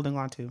just keep holding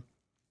on to?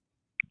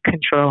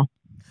 Control.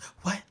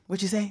 What?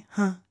 What'd you say?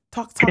 Huh?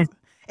 Talk.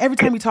 Every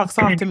time you talk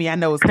soft to me, I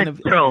know it's going to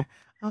be. Control.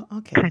 Oh,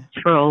 okay.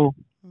 Control.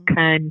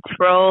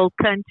 Control.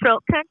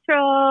 CONTROL.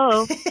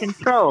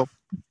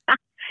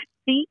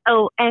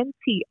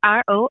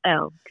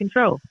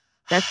 Control.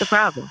 That's the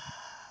problem.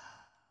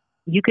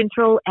 You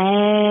control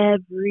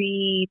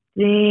everything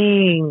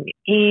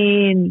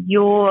in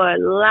your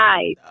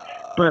life,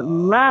 but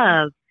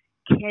love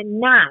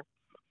cannot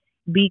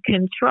be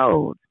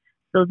controlled.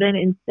 So then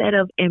instead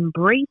of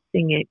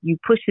embracing it, you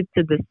push it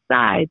to the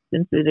side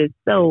since it is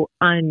so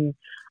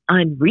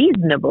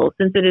unreasonable,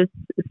 since it is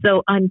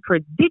so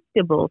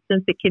unpredictable,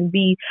 since it can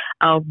be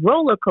a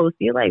roller coaster.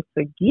 You're like,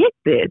 forget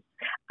this.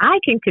 I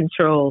can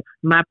control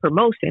my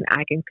promotion.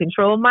 I can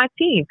control my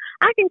team.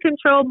 I can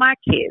control my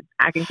kids.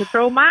 I can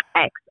control my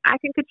ex. I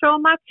can control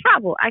my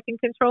travel. I can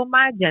control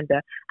my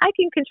agenda. I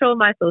can control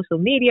my social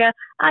media.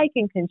 I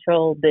can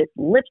control this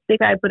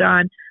lipstick I put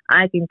on.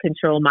 I can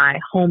control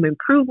my home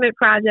improvement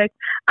project.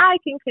 I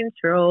can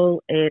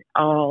control it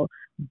all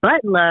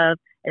but love.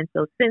 And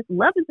so since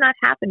love is not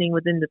happening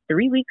within the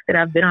 3 weeks that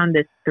I've been on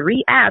this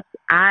 3 apps,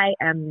 I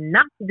am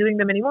not doing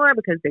them anymore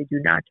because they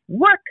do not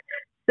work.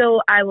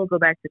 So I will go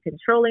back to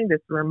controlling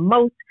this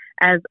remote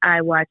as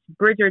I watch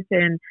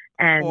Bridgerton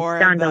and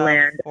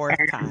Shondaland. Fourth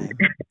time.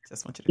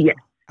 Just want you to know.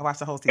 I watched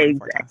the whole season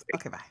 4 times.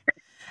 Okay, bye.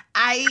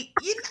 I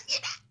mean,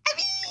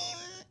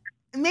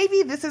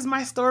 maybe this is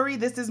my story.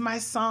 This is my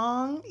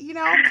song,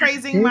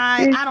 praising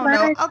I don't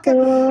know.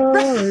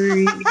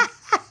 Okay.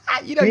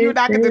 You're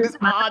not going to do this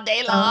all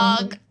day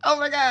long. Oh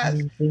my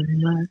gosh.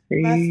 My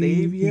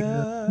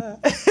savior.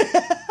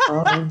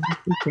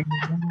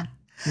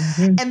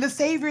 And the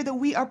savior that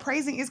we are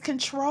praising is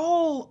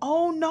control.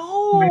 Oh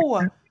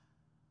no.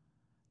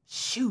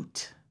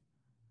 Shoot.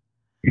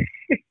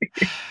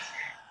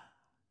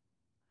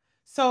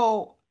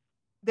 So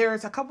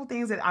there's a couple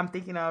things that I'm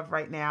thinking of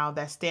right now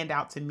that stand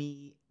out to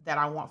me that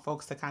I want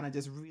folks to kind of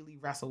just really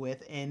wrestle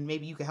with. And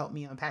maybe you can help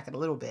me unpack it a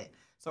little bit.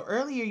 So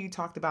earlier you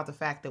talked about the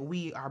fact that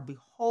we are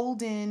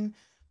beholden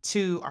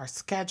to our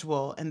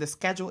schedule, and the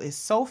schedule is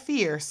so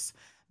fierce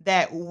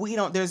that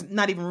there's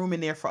not even room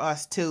in there for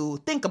us to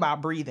think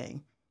about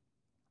breathing.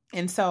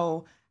 And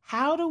so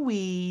how do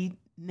we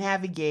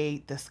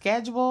navigate the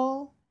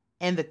schedule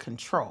and the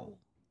control?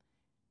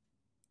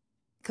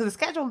 Because the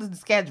schedule is the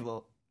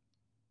schedule,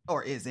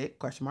 or is it? ?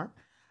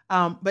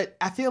 But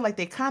I feel like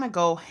they kind of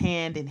go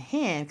hand in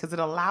hand because it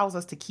allows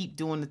us to keep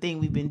doing the thing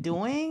we've been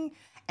doing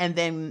and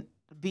then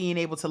being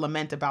able to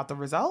lament about the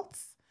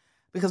results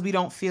because we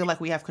don't feel like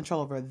we have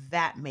control over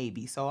that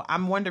maybe. So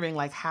I'm wondering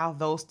like how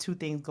those two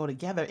things go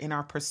together in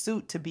our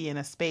pursuit to be in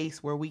a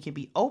space where we can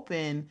be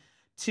open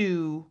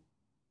to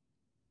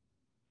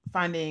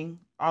finding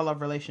our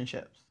love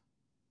relationships.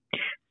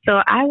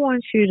 So I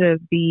want you to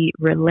be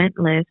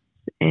relentless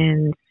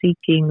in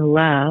seeking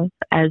love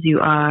as you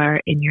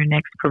are in your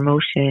next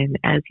promotion,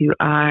 as you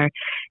are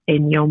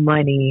in your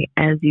money,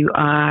 as you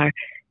are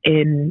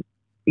in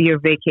your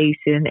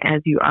vacation,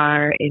 as you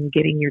are in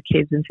getting your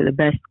kids into the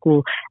best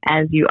school,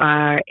 as you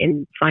are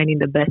in finding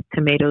the best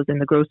tomatoes in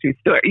the grocery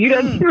store.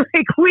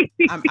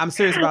 I'm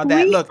serious about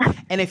that. Look,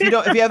 and if you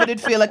ever did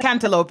feel a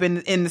cantaloupe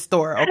in the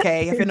store,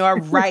 okay, if you know are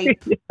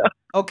ripe,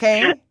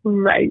 okay,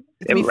 right,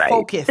 be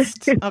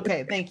focused.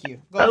 Okay, thank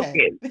you. Go ahead.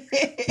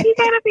 You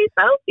gotta be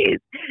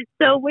focused.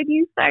 So when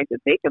you start to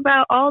think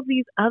about all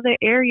these other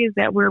areas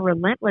that we're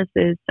relentless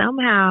in,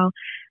 somehow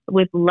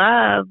with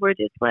love, we're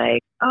just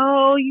like,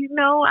 oh,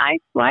 I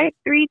swiped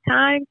 3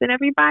 times and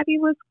everybody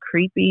was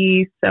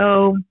creepy.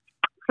 So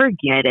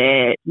forget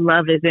it.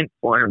 Love isn't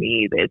for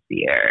me this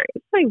year.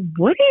 It's like,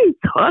 what are you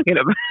talking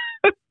about?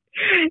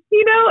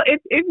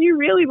 If you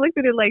really looked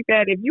at it like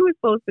that, if you were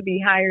supposed to be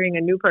hiring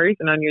a new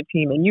person on your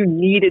team and you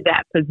needed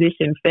that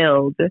position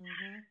filled,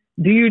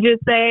 do you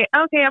just say,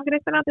 okay, I'm going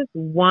to send out this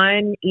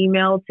one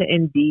email to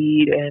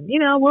Indeed and,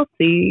 we'll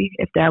see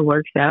if that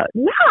works out?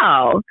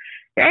 No.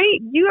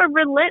 Right? You are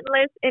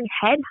relentless in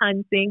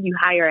headhunting. You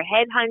hire a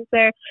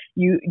headhunter.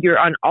 You're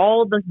on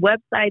all the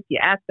websites. You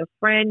ask a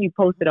friend. You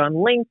post it on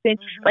LinkedIn.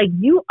 Like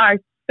you are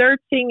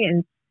searching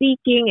and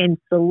seeking and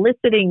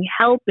soliciting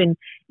help and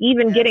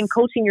even getting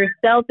coaching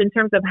yourself in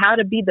terms of how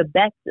to be the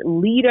best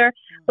leader.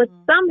 But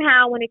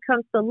somehow when it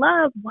comes to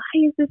love, why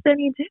is this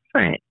any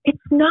different?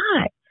 It's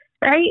not.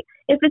 Right?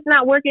 If it's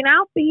not working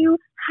out for you,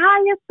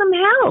 hire some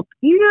help.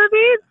 You know what I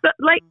mean? So,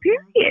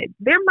 period.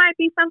 There might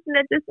be something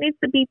that just needs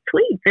to be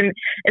tweaked. And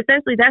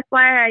essentially, that's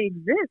why I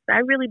exist. I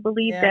really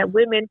believe that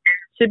women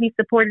should be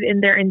supported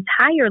in their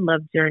entire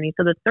love journey.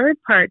 So the third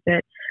part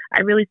that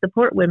I really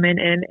support women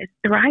in is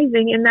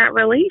thriving in that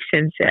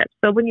relationship.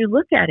 So when you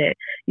look at it,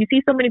 you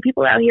see so many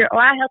people out here, oh,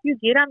 I help you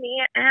get a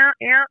man,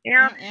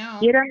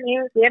 get a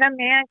man, get a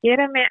man, get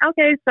a man.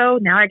 Okay, so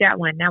now I got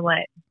one. Now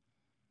what?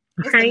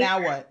 It's the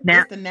now what?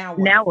 It's the now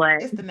what? Now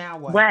what? It's the now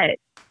what?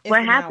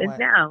 What happens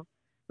now?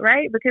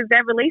 Right? Because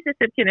that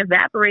relationship can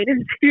evaporate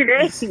in 2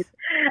 days.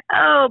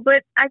 Oh,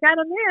 but I got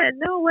a man.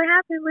 No, what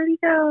happened? Where'd he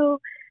go?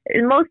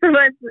 And most of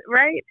us,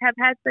 right, have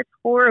had such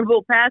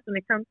horrible past when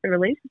it comes to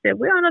relationship.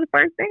 We don't know the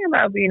first thing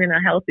about being in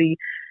a healthy,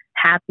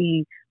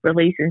 happy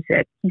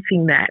relationship,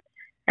 keeping that,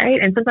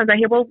 right? And sometimes I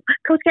hear, well,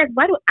 Coach Cass,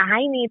 why do I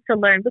need to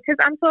learn? Because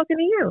I'm talking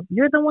to you.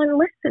 You're the one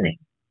listening.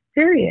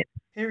 Period.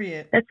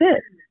 That's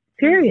it.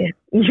 Period.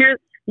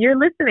 You're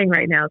listening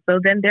right now. So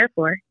then,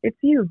 therefore, it's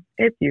you.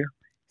 It's you.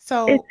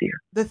 So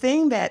the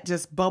thing that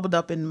just bubbled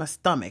up in my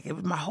stomach, it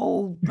was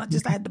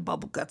I had the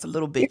bubble guts a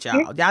little bit,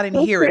 y'all. Y'all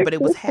didn't hear it, but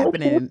it was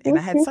happening. And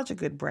I had such a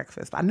good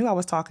breakfast. I knew I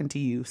was talking to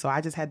you. So I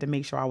just had to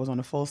make sure I was on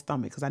a full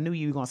stomach because I knew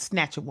you were going to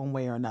snatch it one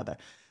way or another.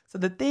 So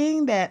the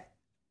thing that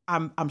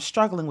I'm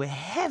struggling with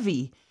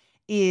heavy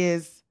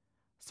is,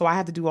 so I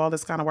have to do all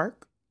this kind of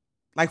work?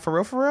 Like for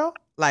real?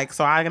 Like,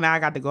 so I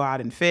got to go out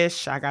and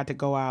fish. I got to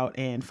go out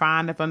and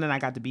find them. And then I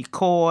got to be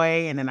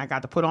coy. And then I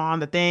got to put on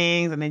the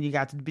things. And then you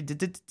got to be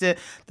the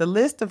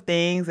list of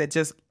things that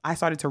just, I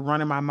started to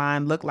run in my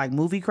mind look like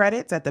movie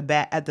credits at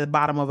the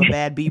bottom of a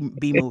bad B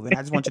movie. And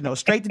I just want you to know,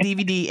 straight to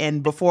DVD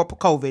and before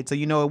COVID. So,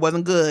 you know, it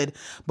wasn't good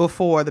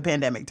before the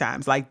pandemic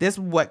times. Like, this is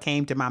what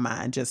came to my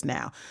mind just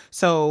now.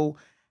 So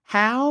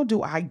how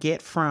do I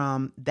get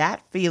from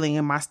that feeling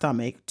in my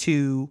stomach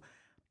to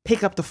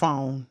pick up the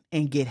phone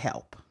and get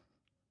help?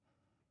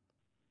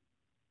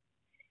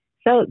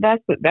 So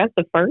that's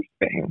the first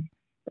thing,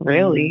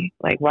 really.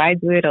 Like, why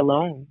do it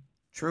alone?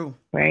 True.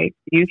 Right?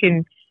 You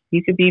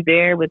could be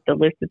there with the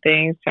list of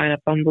things, trying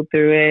to fumble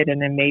through it,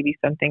 and then maybe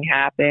something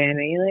happened,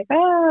 and you're like,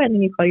 oh, and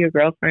then you call your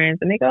girlfriends,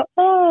 and they go,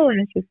 oh,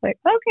 and it's just like,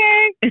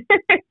 okay.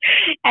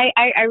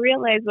 I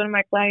realized one of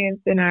my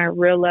clients in our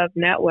Real Love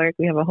Network,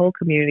 we have a whole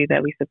community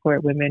that we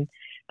support women,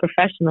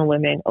 professional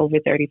women over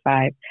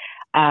 35,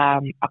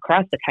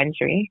 across the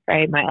country,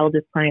 right? My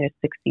eldest client is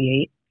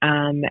 68.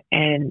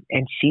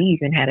 And she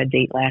even had a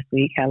date last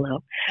week. Hello.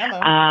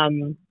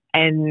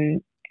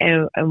 And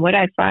what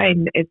I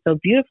find is so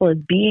beautiful is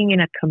being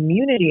in a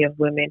community of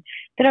women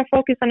that are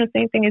focused on the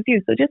same thing as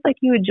you. So just like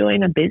you would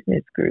join a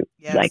business group,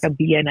 like a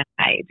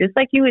BNI, just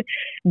like you would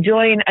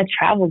join a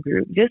travel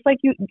group, just like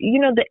you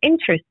know, the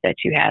interests that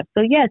you have.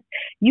 So yes,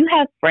 you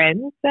have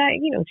friends that,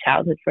 you know,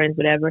 childhood friends,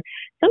 whatever.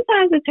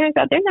 Sometimes it turns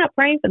out they're not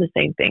praying for the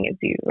same thing as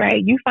you,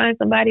 right? You find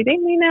somebody, they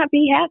may not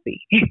be happy.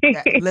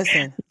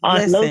 Listen,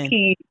 low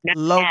key /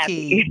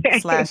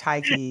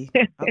 high key.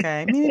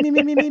 Okay.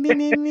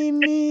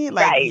 Me.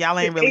 Like, right. Y'all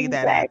ain't really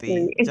that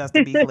happy, just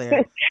to be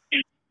clear.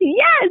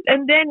 Yes,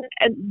 and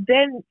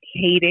then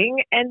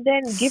hating, and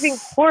then giving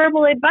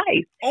horrible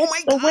advice. Oh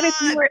my God! What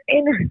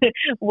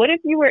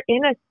if you were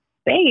in a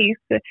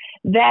space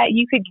that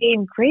you could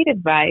gain great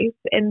advice,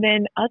 and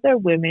then other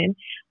women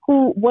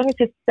who wanted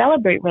to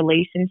celebrate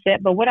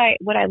relationship? But what I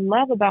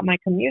love about my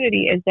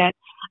community is that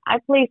I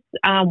place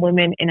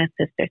women in a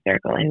sister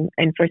circle,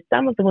 and for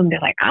some of the women, they're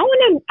like, I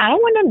don't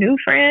want no new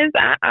friends.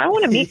 I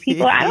want to meet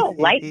people. I don't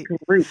like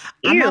groups.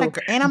 I'm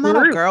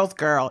not a girl's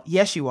girl.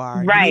 Yes, you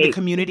are. Right. You need a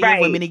community of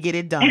women to get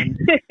it done.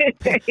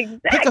 Pick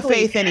a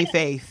faith, any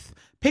faith.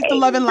 Pick the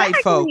Love and Light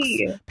folks.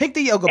 Pick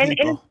the yoga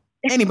people.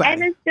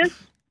 Anybody. And it's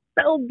just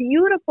so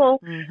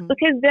beautiful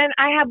because then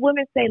I have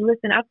women say,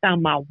 listen, I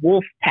found my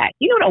wolf pack.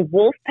 You know what a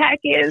wolf pack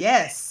is?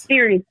 Yes.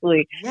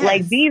 Seriously. Yes.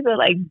 Like, these are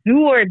like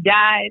do or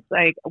dies.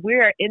 Like,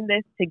 we're in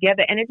this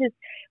together. And it just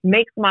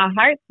makes my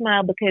heart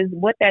smile because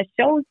what that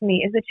shows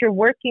me is that you're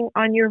working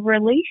on your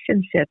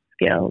relationship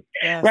skills,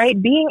 right?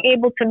 Being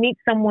able to meet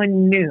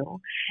someone new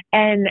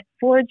and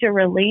forge a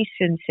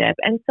relationship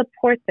and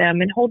support them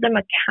and hold them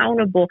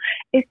accountable.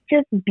 It's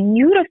just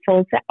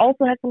beautiful to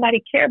also have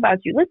somebody care about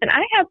you. Listen,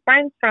 I have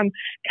friends from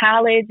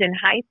college and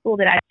high school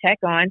that I check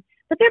on,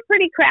 but they're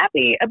pretty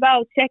crappy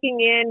about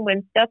checking in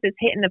when stuff is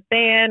hitting the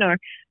fan or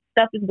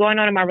stuff is going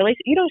on in my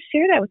relationship. You don't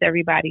share that with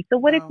everybody. So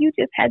what if you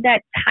just had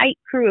that tight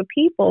crew of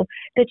people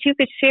that you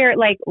could share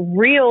like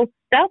real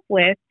stuff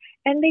with,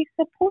 and they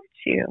support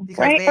you, because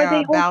right? they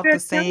are about the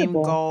same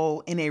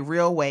goal in a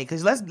real way.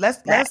 Because let's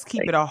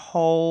keep it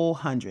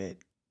 100.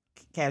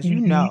 Cass, you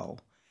know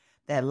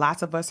that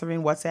lots of us are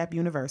in WhatsApp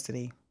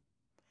University,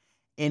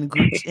 in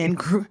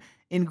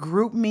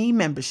group me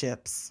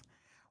memberships,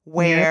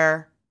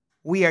 where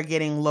we are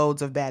getting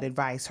loads of bad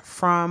advice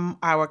from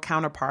our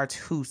counterparts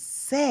who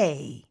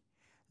say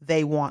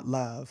they want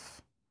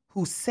love,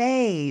 who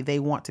say they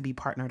want to be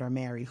partnered or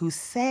married, who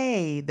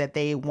say that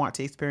they want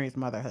to experience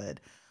motherhood,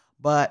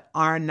 but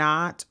are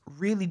not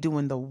really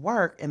doing the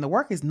work. And the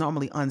work is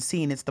normally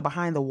unseen. It's the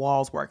behind the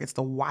walls work. It's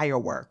the wire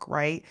work,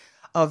 right?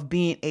 of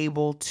being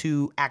able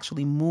to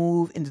actually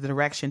move into the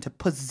direction to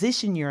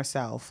position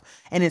yourself,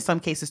 and in some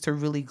cases to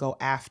really go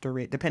after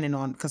it, depending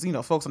on, because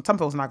some folks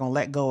are not going to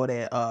let go of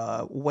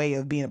that way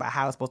of being about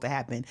how it's supposed to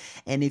happen.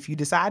 And if you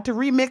decide to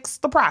remix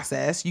the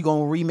process, you're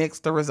going to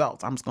remix the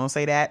results. I'm just going to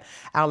say that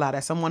out loud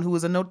as someone who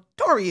is a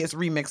notorious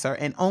remixer,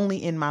 and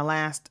only in my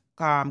last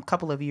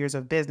couple of years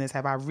of business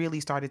have I really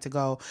started to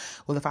go,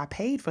 well, if I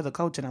paid for the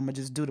coaching, I'm gonna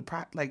just do the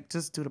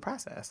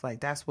process. Like,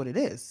 that's what it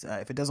is.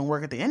 If it doesn't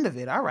work at the end of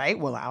it, all right,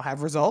 well, I'll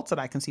have results that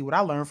I can see what I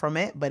learned from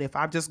it. But if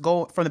I just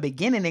go from the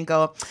beginning and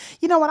go,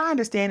 you know what, I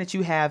understand that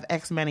you have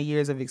X amount of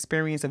years of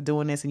experience of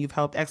doing this and you've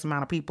helped X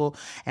amount of people,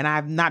 and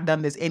I've not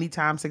done this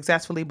anytime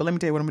successfully, but let me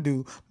tell you what I'm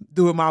gonna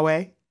do it my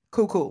way.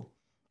 Cool.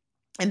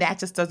 And that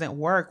just doesn't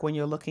work when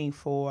you're looking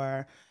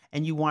for,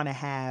 and you want to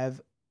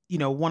have,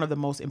 one of the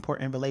most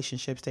important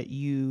relationships that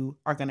you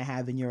are going to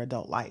have in your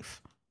adult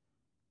life.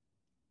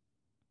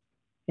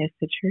 It's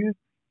the truth.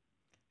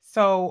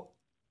 So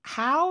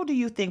how do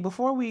you think,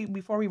 before we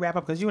wrap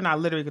up, because you and I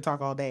literally could talk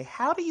all day,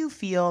 do you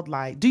feel,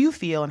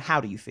 and how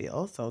do you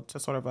feel, so to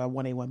sort of a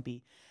 1A,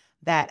 1B,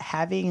 that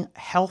having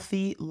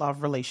healthy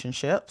love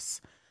relationships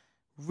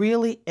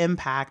really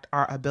impact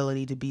our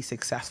ability to be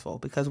successful?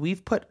 Because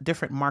we've put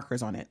different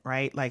markers on it,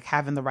 right? Like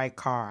having the right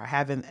car,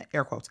 having,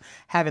 air quotes,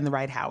 having the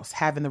right house,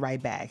 having the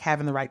right bag,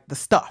 having the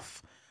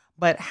stuff.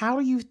 But how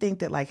do you think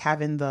that, like,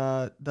 having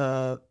the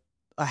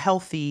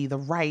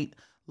right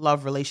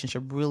love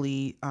relationship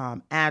really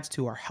adds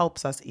to or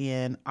helps us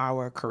in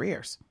our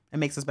careers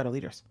and makes us better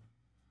leaders?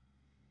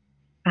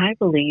 I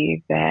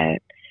believe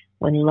that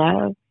when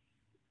love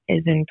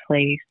is in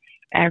place,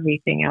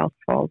 everything else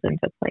falls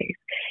into place.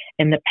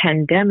 And the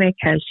pandemic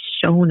has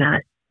shown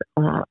us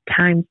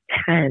times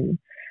 10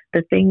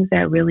 the things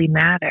that really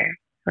matter,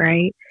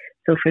 right?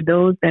 So for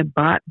those that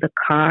bought the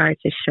car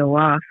to show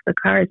off, the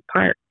car is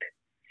parked.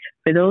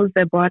 For those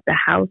that bought the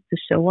house to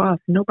show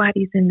off,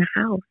 nobody's in the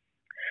house,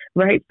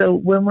 right? So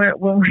when we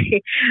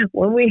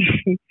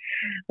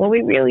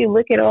really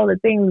look at all the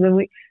things,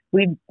 when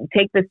we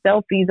take the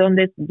selfies on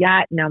this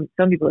yacht. Now,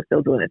 some people are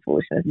still doing this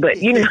foolishness, but,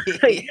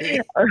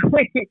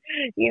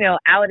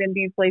 out in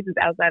these places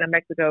outside of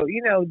Mexico,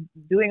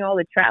 doing all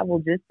the travel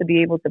just to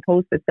be able to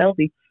post a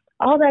selfie.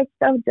 All that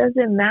stuff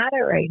doesn't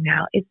matter right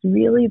now. It's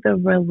really the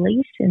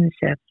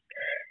relationships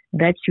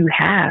that you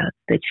have,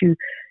 that you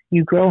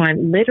grow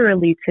on.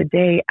 Literally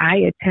today, I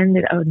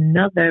attended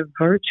another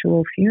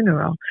virtual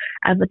funeral.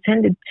 I've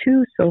attended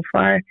 2 so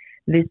far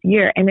this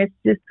year. And it's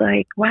just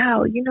like,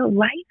 wow,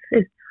 life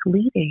is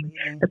fleeting.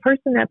 The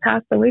person that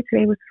passed away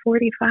today was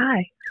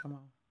 45. Come on.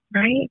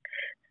 Right?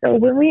 So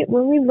when we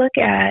look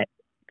at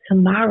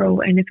tomorrow,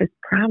 and if it's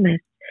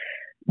promised,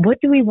 what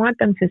do we want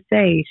them to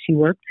say? She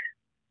worked.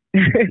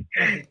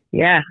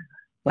 Yeah.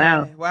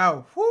 Wow.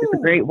 Wow. She's a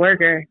great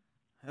worker.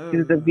 She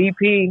was a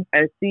VP,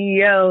 a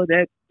CEO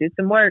that did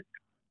some work.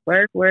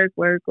 Work, right?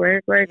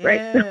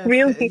 So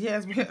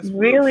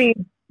really,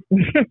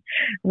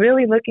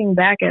 really looking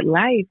back at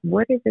life,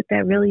 what is it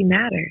that really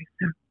matters?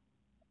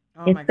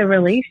 It's the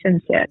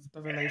relationship.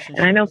 And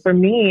I know for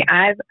me,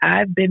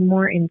 I've been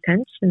more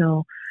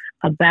intentional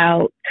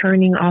about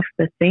turning off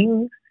the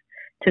things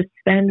to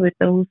spend with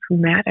those who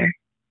matter,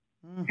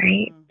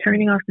 right?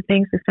 Turning off the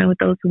things to spend with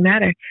those who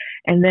matter.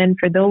 And then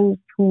for those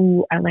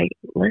who are like,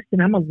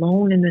 listen, I'm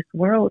alone in this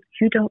world,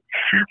 you don't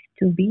have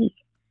to be.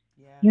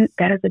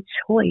 That is a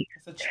choice.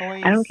 It's a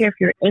choice. I don't care if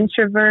you're an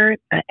introvert,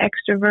 an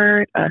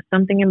extrovert,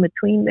 something in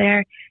between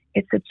there.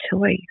 It's a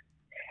choice.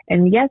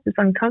 And yes, it's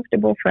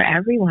uncomfortable for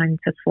everyone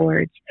to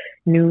forge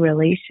new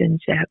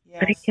relationships,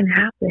 but it can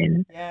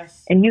happen.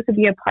 Yes. And you could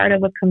be a part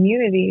of a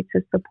community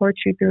to support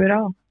you through it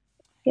all.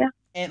 Yeah.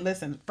 And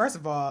listen, first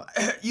of all,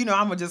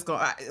 I'm just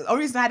going, the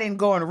only reason I didn't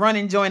go and run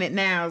and join it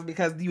now is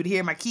because you would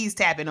hear my keys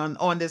tapping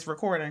on this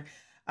recording.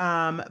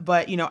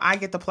 But I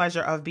get the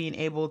pleasure of being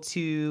able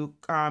to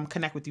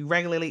connect with you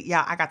regularly.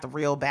 Yeah, I got the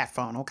real bat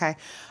phone, okay?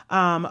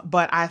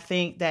 But I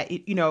think that,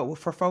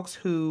 for folks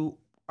who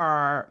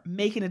are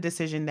making a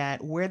decision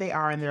that where they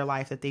are in their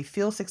life, that they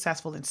feel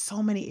successful in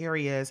so many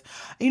areas,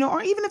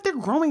 or even if they're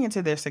growing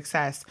into their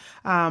success,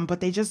 but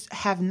they just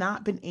have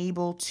not been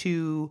able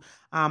to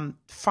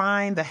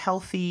find the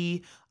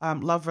healthy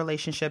love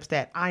relationships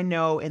that I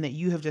know and that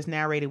you have just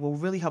narrated will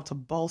really help to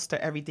bolster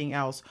everything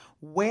else.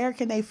 Where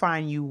can they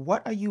find you?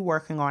 What are you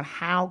working on?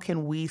 How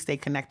can we stay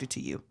connected to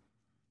you?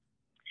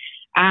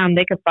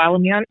 They could follow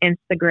me on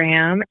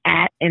Instagram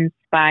at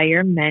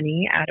Inspire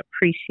Many. I'd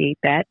appreciate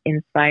that.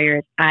 Inspire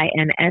is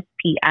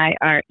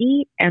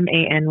INSPIREMANY.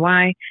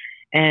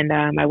 And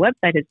my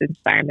website is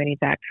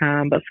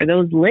inspiremany.com. But for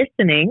those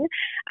listening,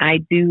 I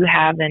do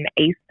have an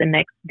Ace the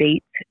Next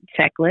Date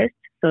checklist.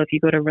 So if you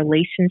go to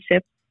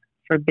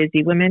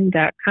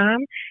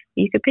relationshipsforbusywomen.com,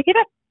 you could pick it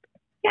up.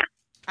 Yeah.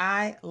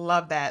 I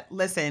love that.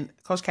 Listen,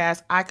 Coach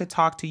Cass, I could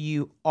talk to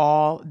you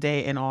all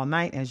day and all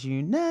night, as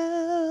you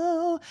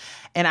know. know?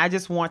 And I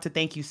just want to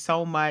thank you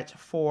so much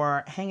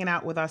for hanging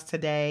out with us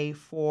today,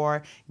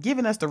 for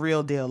giving us the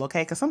real deal,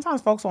 okay? Because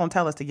sometimes folks won't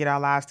tell us to get our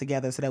lives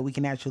together so that we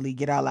can actually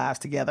get our lives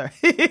together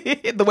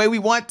the way we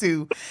want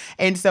to.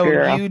 And so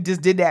you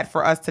just did that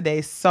for us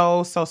today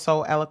so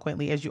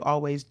eloquently, as you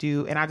always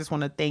do. And I just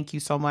want to thank you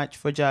so much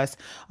for just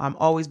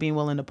always being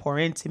willing to pour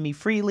into me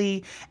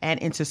freely and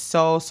into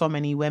so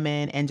many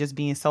women, and just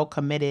being so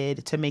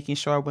committed to making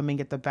sure women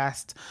get the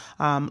best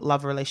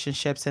love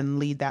relationships and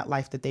lead that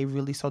life that they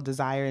really so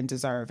desire and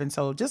deserve. And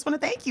so just want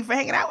to thank you for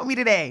hanging out with me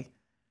today.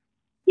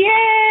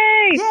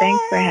 Yay!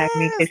 Thanks for having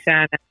me,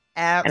 Kishana.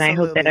 Absolutely. And I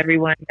hope that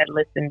everyone that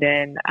listened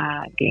in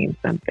gained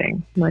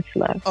something. Much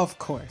love. Of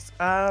course.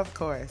 All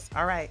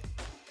right.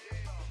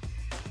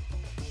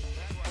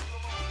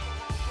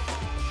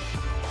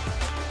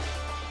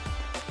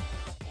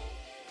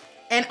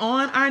 And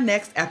on our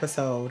next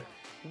episode,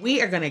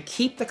 we are going to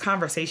keep the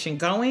conversation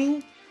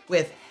going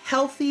with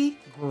healthy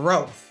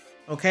growth,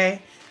 okay?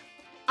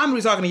 I'm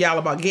going to be talking to y'all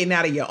about getting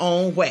out of your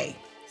own way.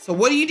 So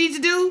what do you need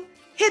to do?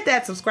 Hit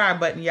that subscribe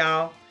button,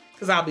 y'all,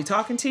 because I'll be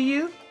talking to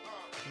you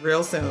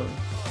real soon.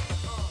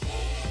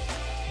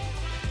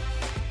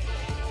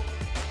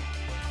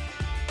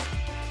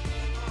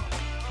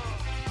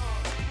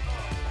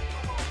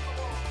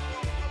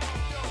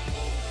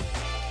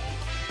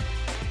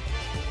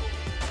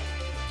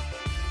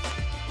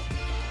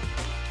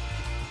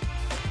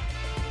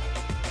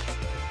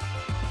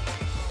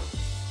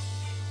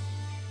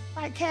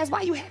 Like, Cass,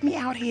 why you had me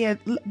out here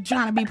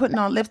trying to be putting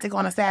on lipstick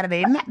on a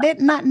Saturday?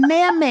 Not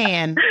near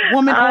man,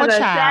 woman, or child.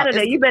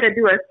 Saturday, you better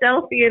do a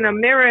selfie in a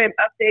mirror and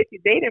update your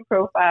dating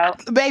profile.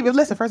 Baby,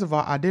 listen, first of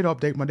all, I did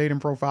update my dating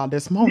profile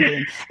this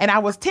morning. And I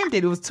was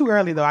tempted. It was too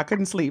early, though. I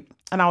couldn't sleep.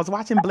 And I was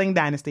watching Bling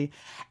Dynasty.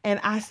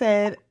 And I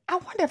said, I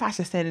wonder if I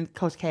should send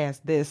Coach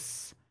Cass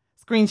this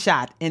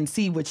screenshot and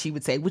see what she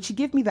would say. Would she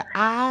give me the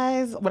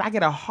eyes? Would I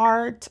get a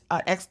heart,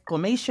 an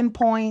exclamation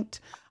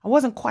point? I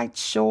wasn't quite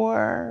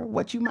sure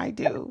what you might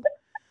do.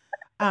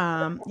 So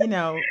I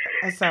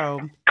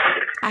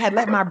had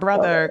let my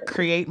brother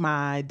create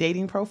my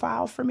dating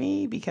profile for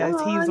me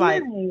because he's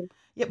like,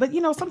 yeah, but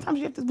sometimes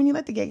you have to, when you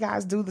let the gay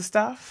guys do the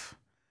stuff,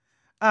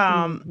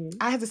 I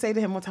had to say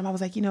to him one time, I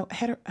was like,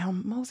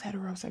 most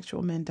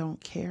heterosexual men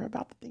don't care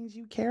about the things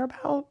you care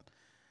about.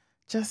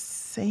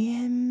 Just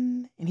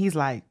saying. And he's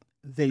like,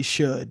 they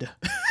should.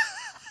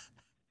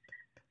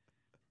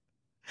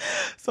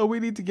 So we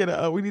need to get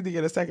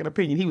a second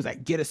opinion. He was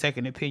like, get a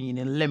second opinion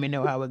and let me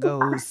know how it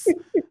goes.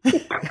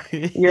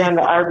 You're on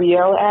the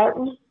RBL app?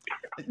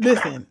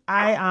 Listen,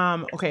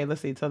 okay,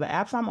 let's see. So the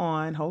apps I'm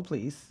on, hold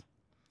please.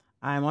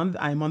 I'm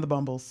on the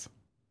Bumbles.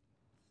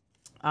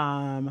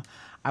 I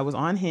was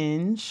on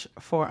Hinge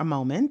for a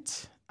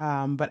moment.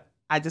 But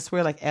I just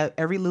swear, like,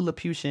 every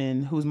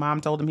Lilliputian whose mom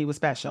told him he was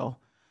special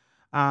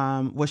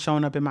was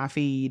showing up in my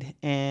feed,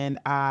 and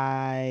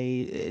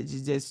I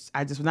just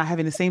was not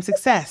having the same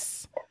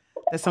success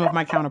that some of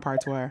my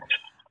counterparts were.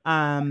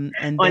 And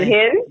then, on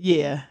Hinge?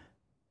 Yeah.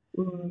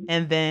 Mm-hmm.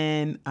 And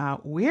then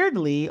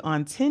weirdly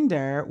on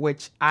Tinder,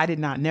 which I did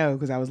not know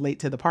because I was late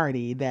to the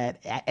party,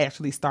 that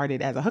actually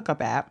started as a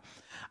hookup app.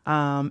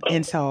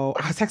 And so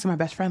I was texting my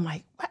best friend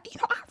like, I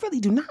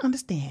really do not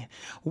understand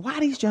why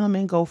these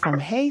gentlemen go from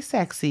hey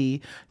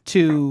sexy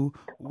to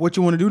what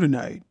you want to do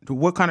tonight, to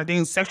what kind of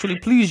things sexually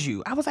please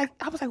you. I was like,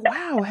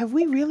 wow, have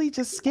we really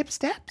just skipped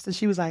steps? And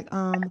she was like,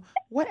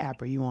 what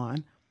app are you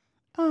on?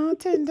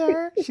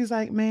 Tinder. She's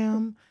like,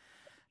 ma'am,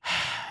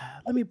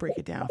 let me break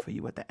it down for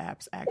you what the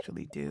apps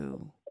actually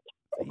do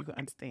so you can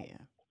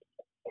understand.